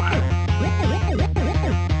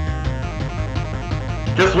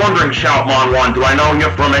 Just wondering, Shoutmon1, do I know you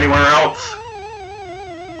from anywhere else?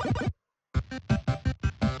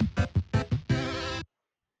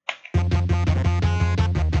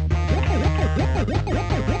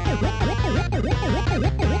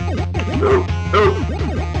 Ooh, ooh.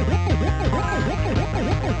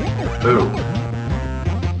 Ooh.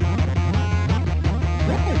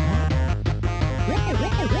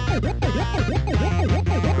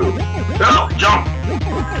 Ooh. No, jump!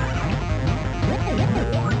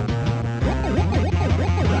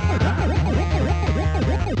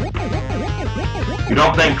 You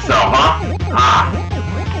don't think so, huh?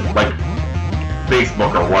 Like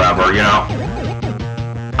Facebook or whatever, you know?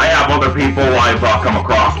 I have other people I've come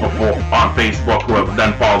across before on Facebook who have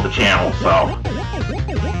then followed the channel, so...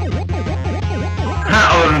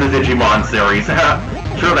 Other than the Digimon series.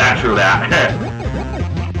 True that.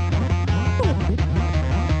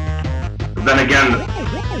 But then again,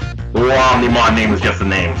 the Omnimon name is just a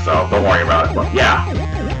name, so don't worry about it, but yeah.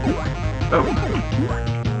 Oh.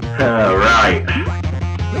 Alright.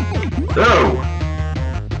 Oh!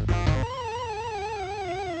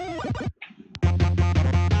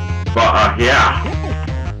 But, yeah.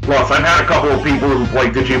 Plus, I've had a couple of people who play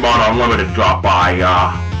Digimon Unlimited drop by,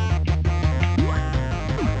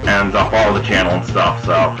 and follow the channel and stuff,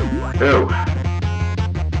 so... Ooh.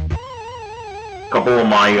 A couple of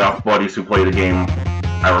my buddies who play the game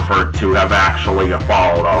I referred to have actually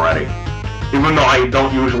followed already. Even though I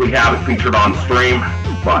don't usually have it featured on stream,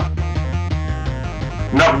 but...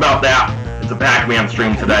 Enough about that. It's a Pac-Man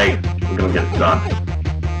stream today. We're gonna get it done.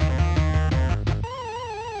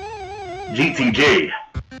 GTG.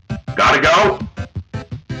 Gotta go?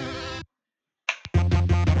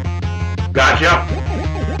 Gotcha.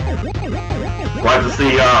 Glad to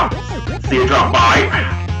see you drop by.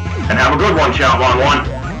 And have a good one, Chat 1-1.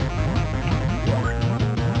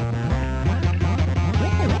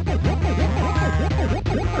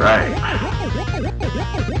 Right.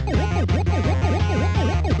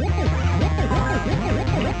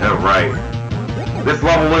 Alright. This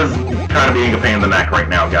level is kind of being a pain in the neck right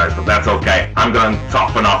now, guys, but that's okay. I'm gonna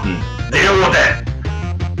toughen up and deal with it!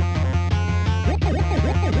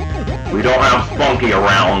 We don't have Spunky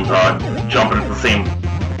around, jumping at the same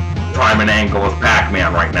time and angle as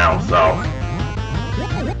Pac-Man right now, so...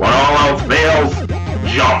 when all else fails,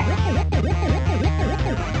 jump!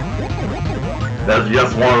 That's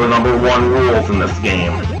just one of the #1 rules in this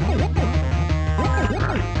game.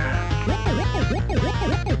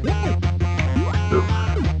 Ooh.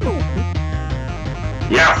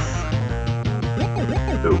 Yes!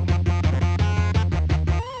 Ooh.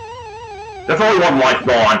 There's only one life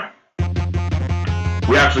gone.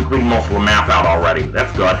 We actually cleaned most of the map out already.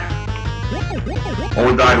 That's good.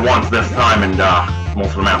 Only died once this time, and most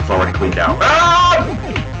of the map's already cleaned out. Ah!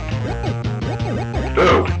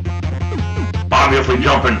 Ooh. Obviously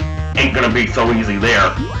jumping ain't gonna be so easy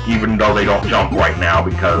there, even though they don't jump right now,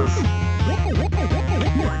 because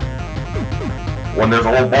when there's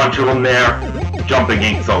a whole bunch of them there, jumping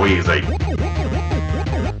ain't so easy.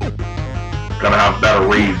 Gotta have better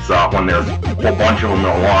reads when there's a whole bunch of them in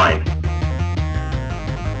a line.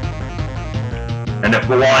 And if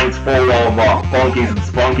the line's full of funkies and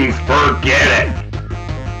spunkies, forget it!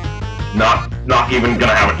 Not even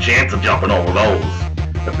gonna have a chance of jumping over those,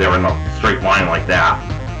 if they're in a straight line like that.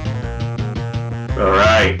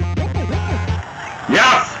 Alright.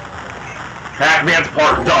 Yes! Pac-Man's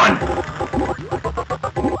part done!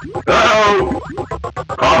 Uh-oh!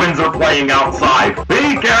 Commons are playing outside.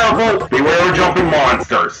 Be careful! Beware of jumping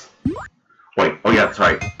monsters! Wait, oh yeah, that's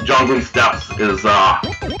right. Jungly Steps is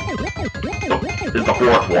the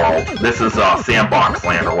 4th world. This is Sandbox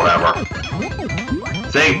Land or whatever.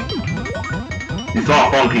 See? You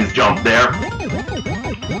saw Funky's jump there.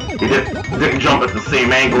 He didn't jump at the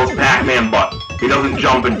same angle as Pac-Man, but he doesn't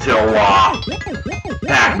jump until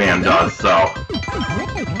Pac-Man does, so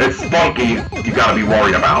it's Spunky you gotta be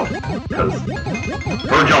worried about, because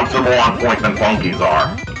her jumps are more on point than Funky's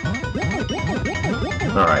are.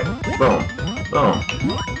 Alright, boom, boom,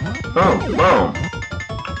 boom, boom.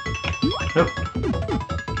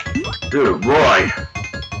 Dude, Roy!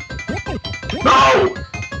 No!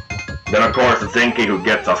 Then of course it's Inky who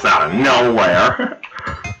gets us out of nowhere.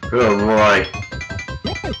 Oh boy.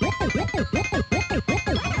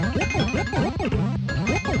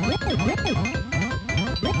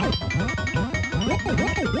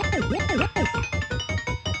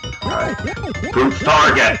 Alright. Group's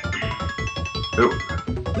target! Ooh.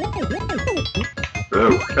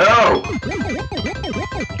 Ooh. Oh!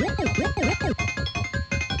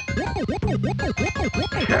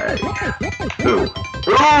 Okay. Ooh.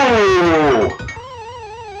 Ooh!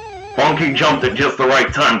 Funky jumped at just the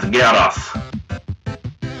right time to get us.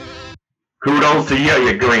 Kudos to you,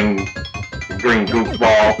 you green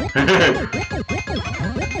goofball.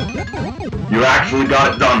 You actually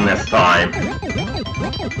got it done this time.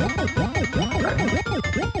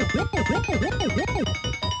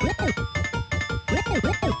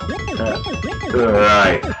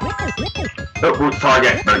 Alright. Oh, who's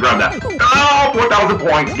target? Better grab that. Oh, 4,000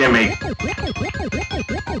 points, gimme.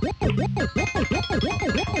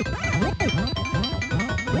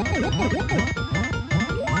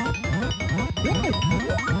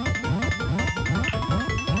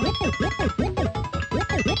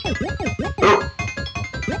 Oh!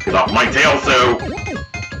 Get off my tail, Sue!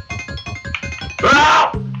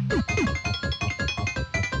 Ah!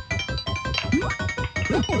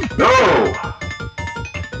 No!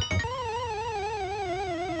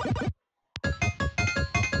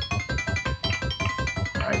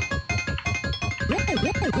 Right.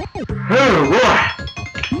 Oh, boy!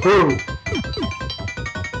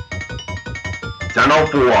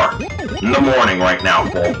 10:04 in the morning right now,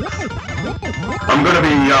 folks. I'm gonna be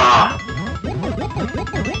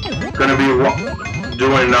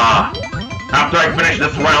doing, after I finish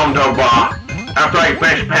this round of, after I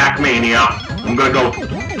finish Pac-Mania, I'm gonna go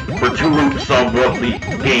for 2 loops of the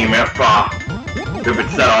game if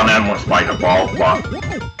it's set on endless by default, but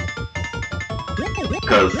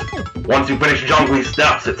because once you finish Jungly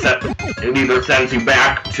Steps, it either sends you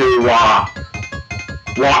back to,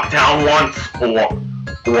 Lockdown once,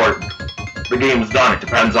 or the game's done. It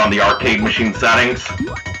depends on the arcade machine settings.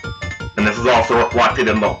 And this is also reflected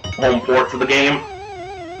in the home ports of the game.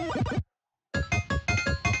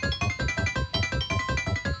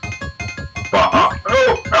 But,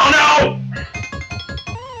 oh no!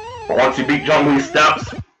 once you beat Jungle's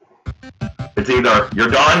steps, it's either you're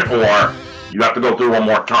done or you have to go through one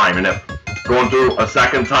more time. And if going through a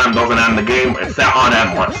second time doesn't end the game, it's set on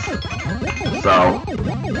endless. So,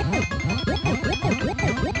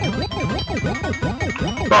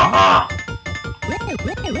 but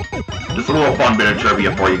just a little fun bit of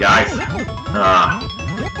trivia for you guys.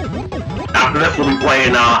 After this, we'll be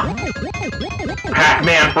playing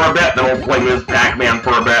Pac-Man for a bit. Then we'll play Ms. Pac-Man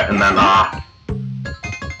for a bit, and then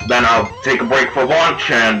I'll take a break for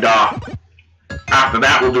lunch, and after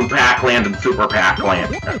that, we'll do Pac-Land and Super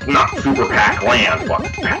Pac-Land. Not Super Pac-Land, but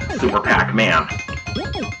Super Pac-Man.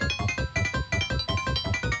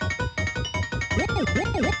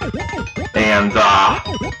 And,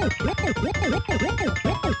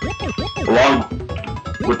 along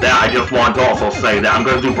with that, I just wanted to also say that I'm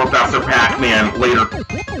going to do Professor Pac-Man later,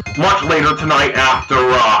 much later tonight after,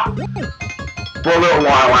 for a little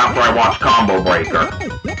while after I watch Combo Breaker.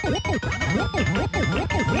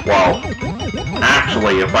 Well,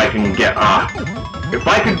 actually, if I can get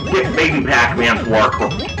Baby Pac-Man to work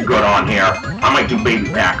good on here, I might do Baby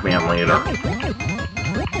Pac-Man later.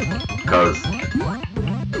 Because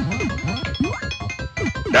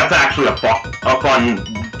that's actually a fun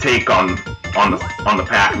take on the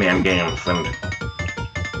Pac-Man games, and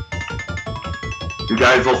you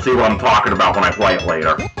guys will see what I'm talking about when I play it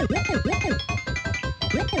later.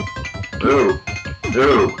 Ooh,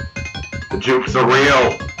 ooh, the jukes are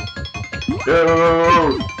real.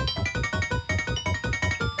 Ooh,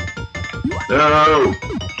 ooh,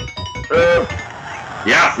 ooh.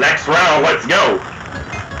 Yes, next round, let's go.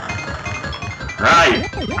 Right.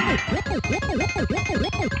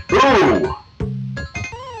 Ooh.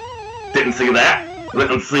 Didn't see that.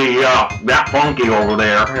 Didn't see that funky over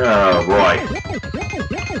there. Oh boy.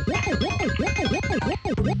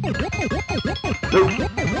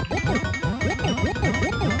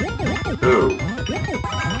 Ooh.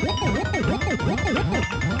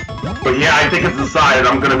 But yeah, I think it's decided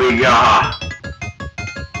I'm gonna be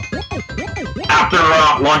after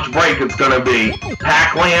lunch break, it's gonna be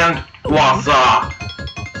Pac-Land plus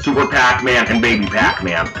Super Pac-Man and Baby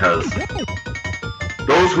Pac-Man, because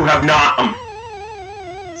those who have not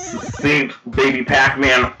seen Baby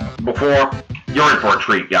Pac-Man before, you're in for a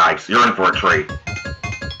treat, guys. You're in for a treat.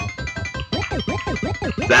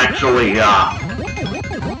 It's actually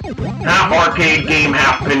half arcade game,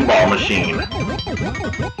 half pinball machine,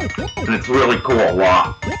 and it's really cool.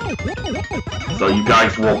 So you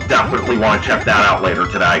guys will definitely want to check that out later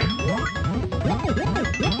today.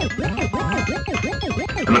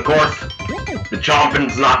 And of course, the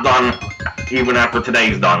chomping's not done even after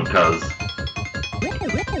today's done, because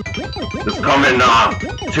this coming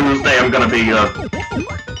Tuesday I'm going to be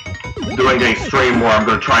doing a stream where I'm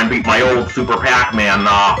going to try and beat my old Super Pac-Man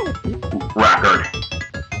record.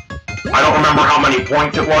 I don't remember how many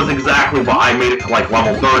points it was exactly, but I made it to like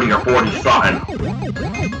level 30 or 40 something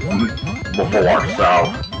before,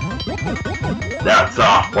 so that's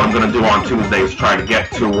what I'm going to do on Tuesday, is try to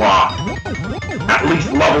get to at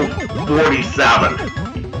least level 47.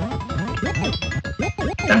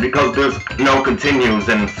 And because there's no continues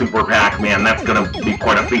in Super Pac-Man, that's gonna be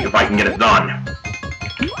quite a feat if I can get it done.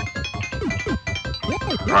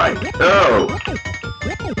 Right. Oh!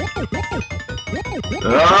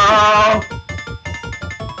 Oh!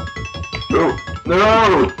 Oh!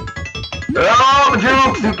 No! Oh, the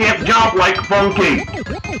jukes! You can't jump like Funky!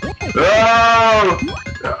 Oh!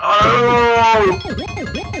 Oh!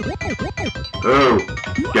 Oh!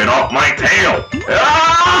 Get off my tail!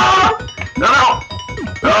 Ah! No! No!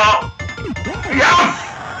 Oh! Yes!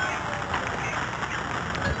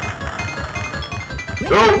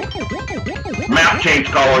 Oh! Map change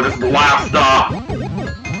color. This is the last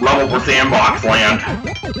level for Sandbox Land.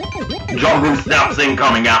 Jungle Steps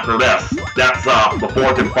incoming after this. That's the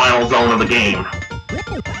fourth and final zone of the game.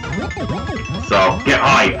 So get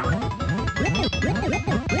hype.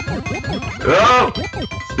 Oh!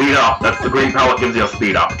 Speed up. That's the green pellet gives you a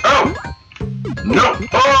speed up. Oh! No!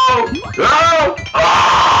 Oh! Oh!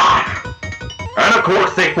 Ah! And of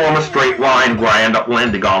course they form a straight line where I end up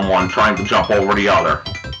landing on one, trying to jump over the other.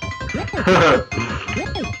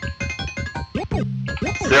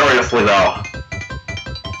 Seriously though,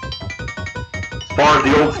 as far as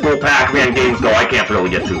the old school Pac-Man games go, I can't really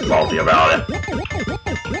get too salty about it.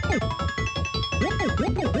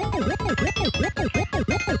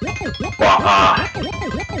 But,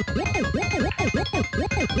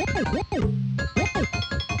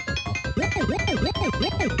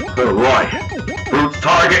 oh boy. Fruits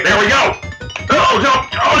target, there we go! Oh,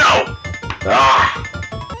 jump! Oh no! Ah!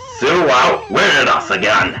 Sue outwitted us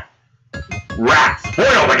again! Rats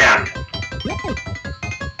foiled again!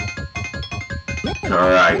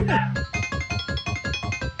 Alright.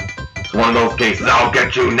 It's one of those cases. I'll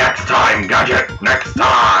get you next time, Gadget! Next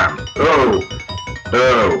time! Oh!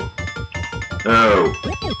 Oh! Oh!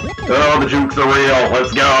 Oh, the jukes are real!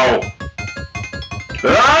 Let's go!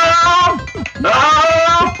 Oh!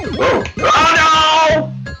 Oh! Oh! Oh no!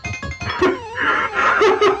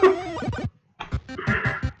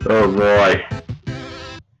 Oh boy.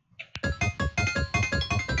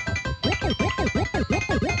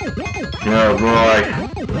 Oh boy.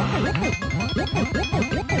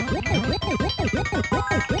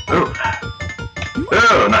 Oh.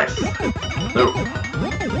 Oh, nice. Oh.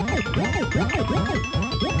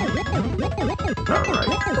 Alright.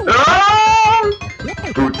 Oh!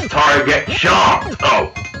 Fruit's target chopped!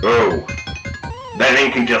 Oh. Oh. Then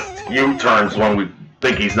he can just U-turns when we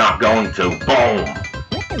think he's not going to. Boom!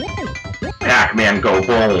 Pac-Man go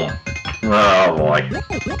boom. Oh boy.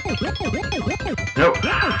 Nope.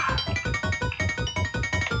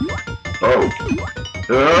 Oh.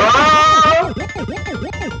 Ah!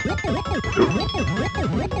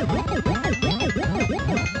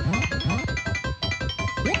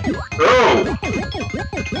 Oh!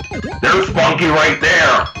 There's Spunky right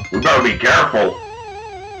there! We better be careful.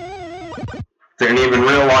 Didn't even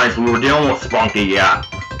realize we were dealing with Spunky yet.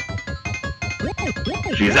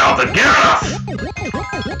 She's out to get us!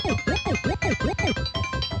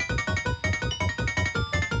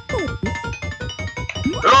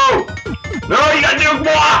 Oh! No, you got juke,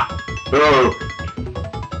 boy! Oh!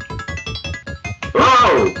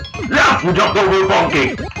 Oh! Yes, we jumped over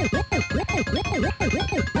Spunky!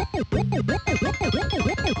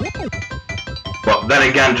 But then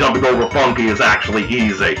again, jumping over Funky is actually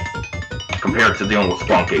easy compared to dealing with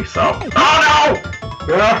Spunky, so... Oh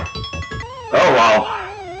no! Oh well.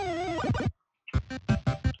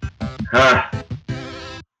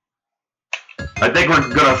 I think we're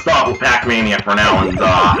gonna stop with Pac-Mania for now, and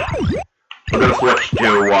we're gonna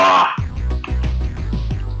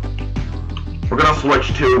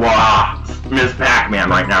switch to Ms. Pac-Man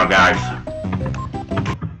right now, guys.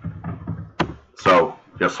 So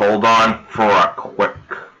just hold on for a quick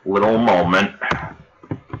little moment.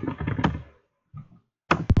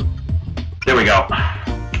 There we go.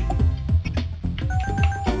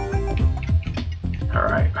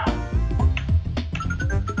 Alright.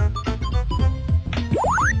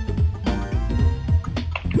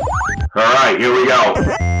 Alright, here we go.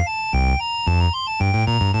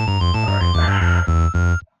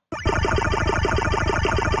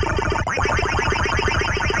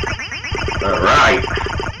 Alright.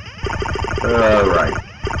 Alright.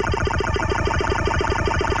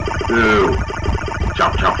 Ooh.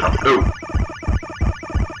 Jump, jump, jump. Ooh.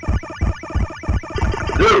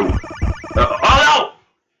 Ooh. Oh no!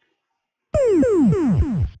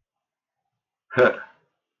 Huh.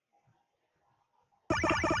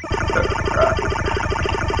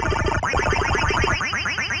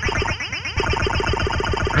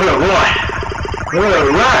 Oh boy.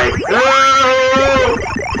 Alright. Oh!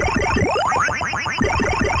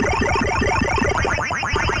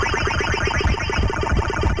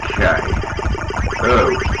 Okay. Oh.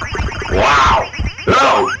 Wow.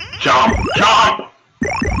 Oh! Jump! Jump!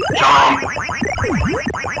 Jump!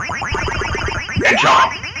 And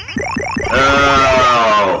jump!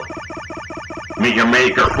 Oh! Meet your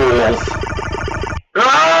maker, fools!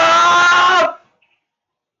 Ah!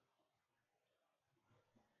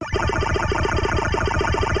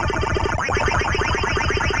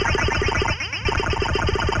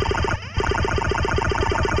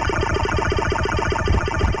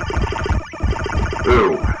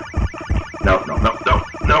 Ooh. No, no, no, no,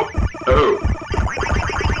 no. Ooh.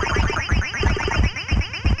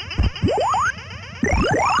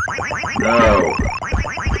 No.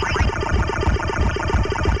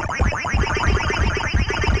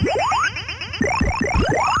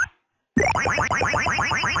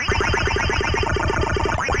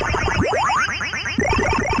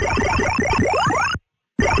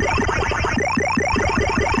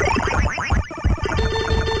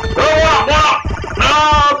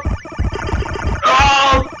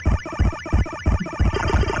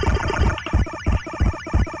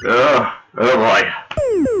 Oh boy.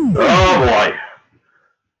 Oh boy.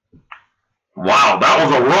 Wow, that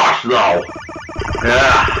was a rush though.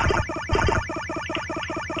 Yeah.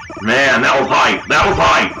 Man, that was hype. That was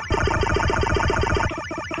hype.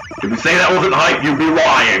 If you say that wasn't hype, you'd be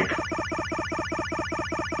lying.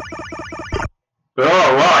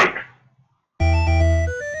 Alright.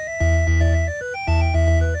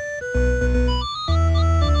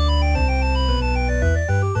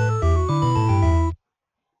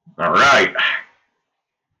 Alright.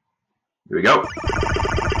 Here we go.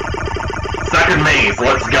 Second maze.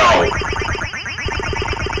 Let's go.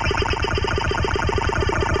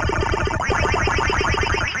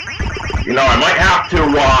 You know, I might have to,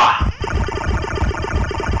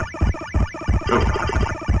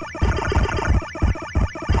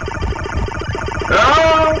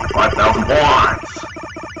 Oh, 5,000 points.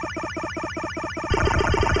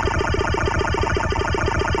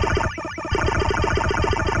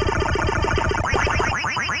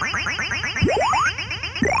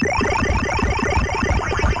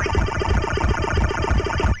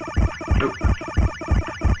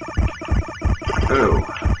 Ooh.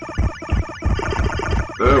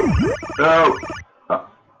 Oh.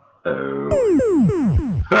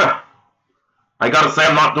 Huh. I gotta say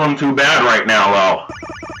I'm not doing too bad right now, though.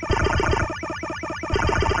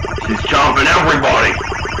 She's chomping everybody.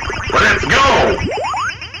 Let's go!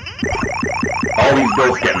 All these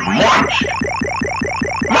girls getting munched!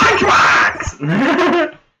 Munchbox!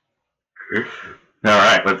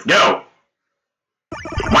 Alright, let's go!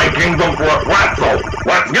 My kingdom for a pretzel!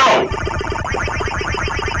 Let's go!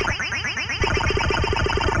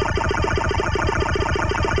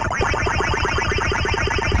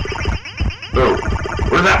 Ooh.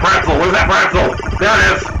 Where's that pretzel? Where's that pretzel? There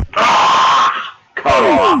it is! Ah! Cut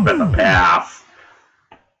off at the pass.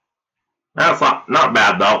 That's not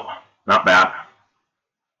bad though. Not bad.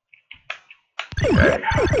 Okay.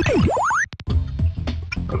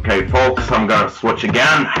 Okay, folks, I'm gonna switch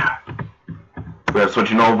again. We're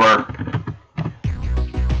switching over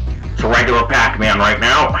to regular Pac-Man right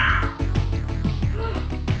now.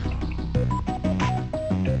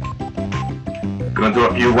 Gonna do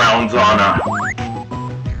a few rounds on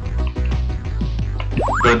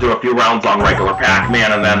regular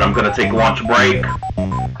Pac-Man, and then I'm gonna take a lunch break.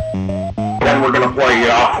 Then we're gonna play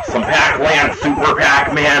some Pac-Man, Super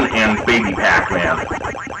Pac-Man, and Baby Pac-Man.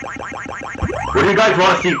 What do you guys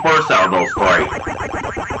want to see first out of those three?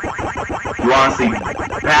 You want to see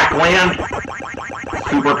Pac-Man,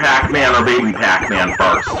 Super Pac-Man, or Baby Pac-Man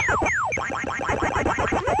first?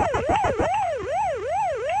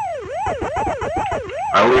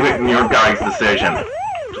 I'll leave it in your guys' decision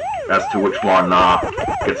as to which one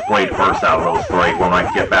gets played first out of those three when I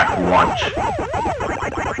get back from lunch.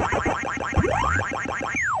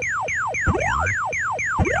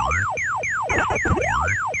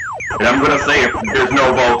 And I'm gonna say if there's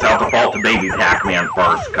no votes, I'll default to Baby Pac-Man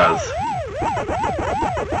first, because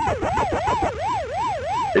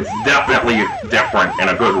it's definitely different in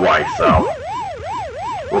a good way, so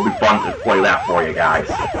it'll be fun to play that for you guys.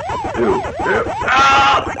 Ooh, ooh.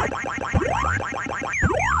 Ah!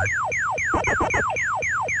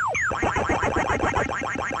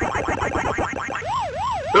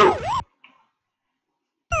 Ooh.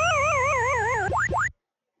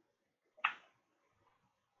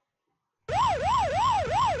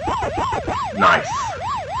 Nice.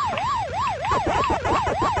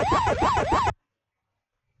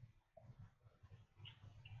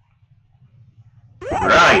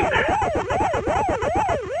 Right.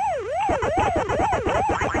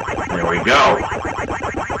 There we go.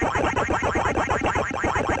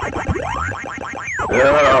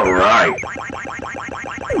 All right.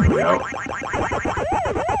 There we go.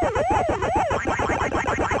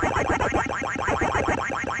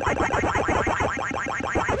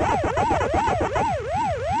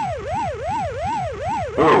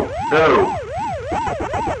 Ooh, ooh.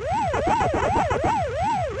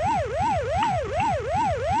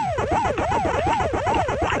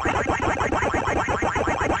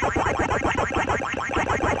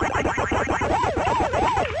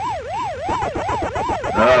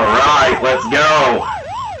 Alright, let's go!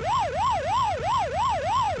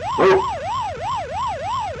 Ooh.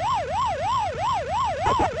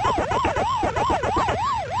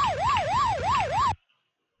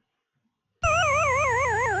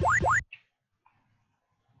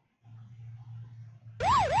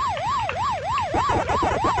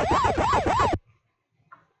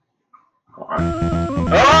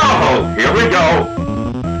 Oh, here we go!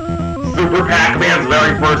 Super Pac-Man's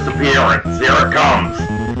very first appearance. Here it comes.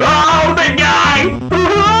 Oh, big guy!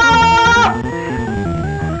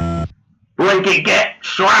 Blinky, get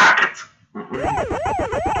shracked! Oh,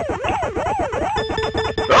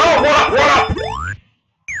 what up, what up?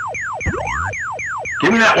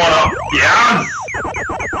 Give me that one up. Yes!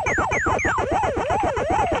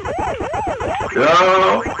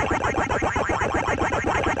 Oh.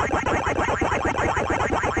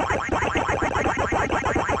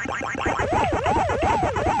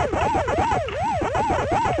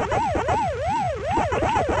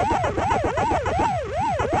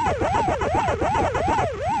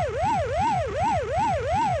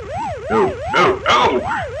 Oh, oh, oh!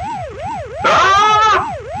 Ah!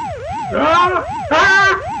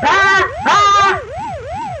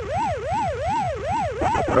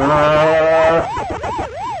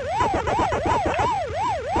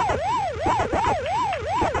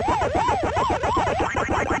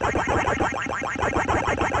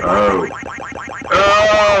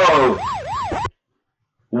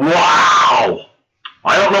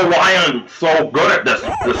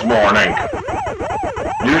 this morning.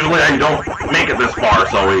 Usually I don't make it this far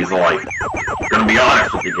so easily. Gonna be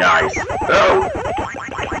honest with you guys. So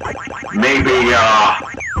maybe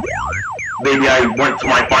I went to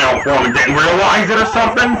my final form and didn't realize it or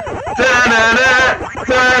something. Da-da-da,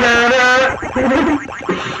 da-da-da.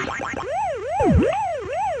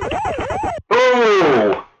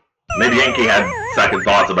 Oh, maybe Yankee had second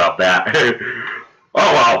thoughts about that.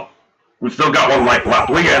 Oh well, we still got one life left.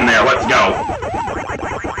 We get in there. Let's go.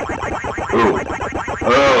 Ooh.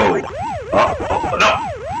 Oh. Oh, no.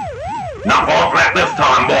 Not falling flat this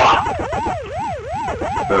time, boy.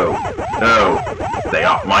 Oh. Oh. Stay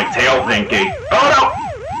off my tail, Pinky. Oh, no.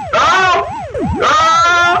 Oh. Oh.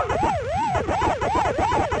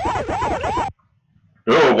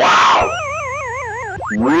 Oh, wow.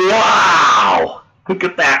 Wow. Look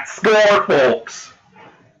at that score, folks.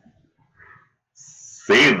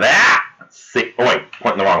 See that? See, oh, wait,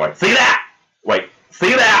 pointing the wrong way. See that? Wait,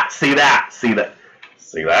 see that? See that? See that?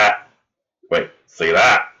 See that? Wait, see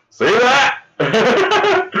that? See that?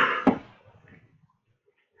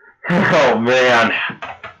 Oh, man.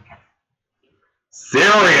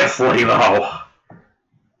 Seriously, though.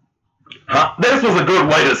 Huh? This was a good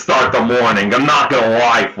way to start the morning, I'm not gonna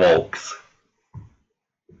lie, folks.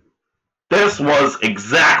 This was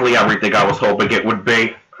exactly everything I was hoping it would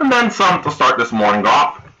be, and then some to start this morning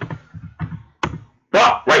off.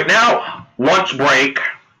 But right now, lunch break,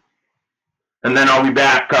 and then I'll be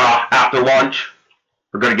back after lunch.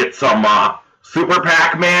 We're gonna get some Super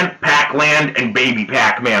Pac-Man, Pac-Land, and Baby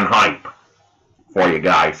Pac-Man hype for you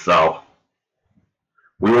guys, so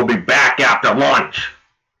we will be back after lunch.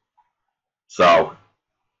 So,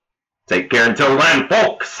 take care until then,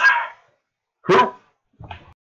 folks.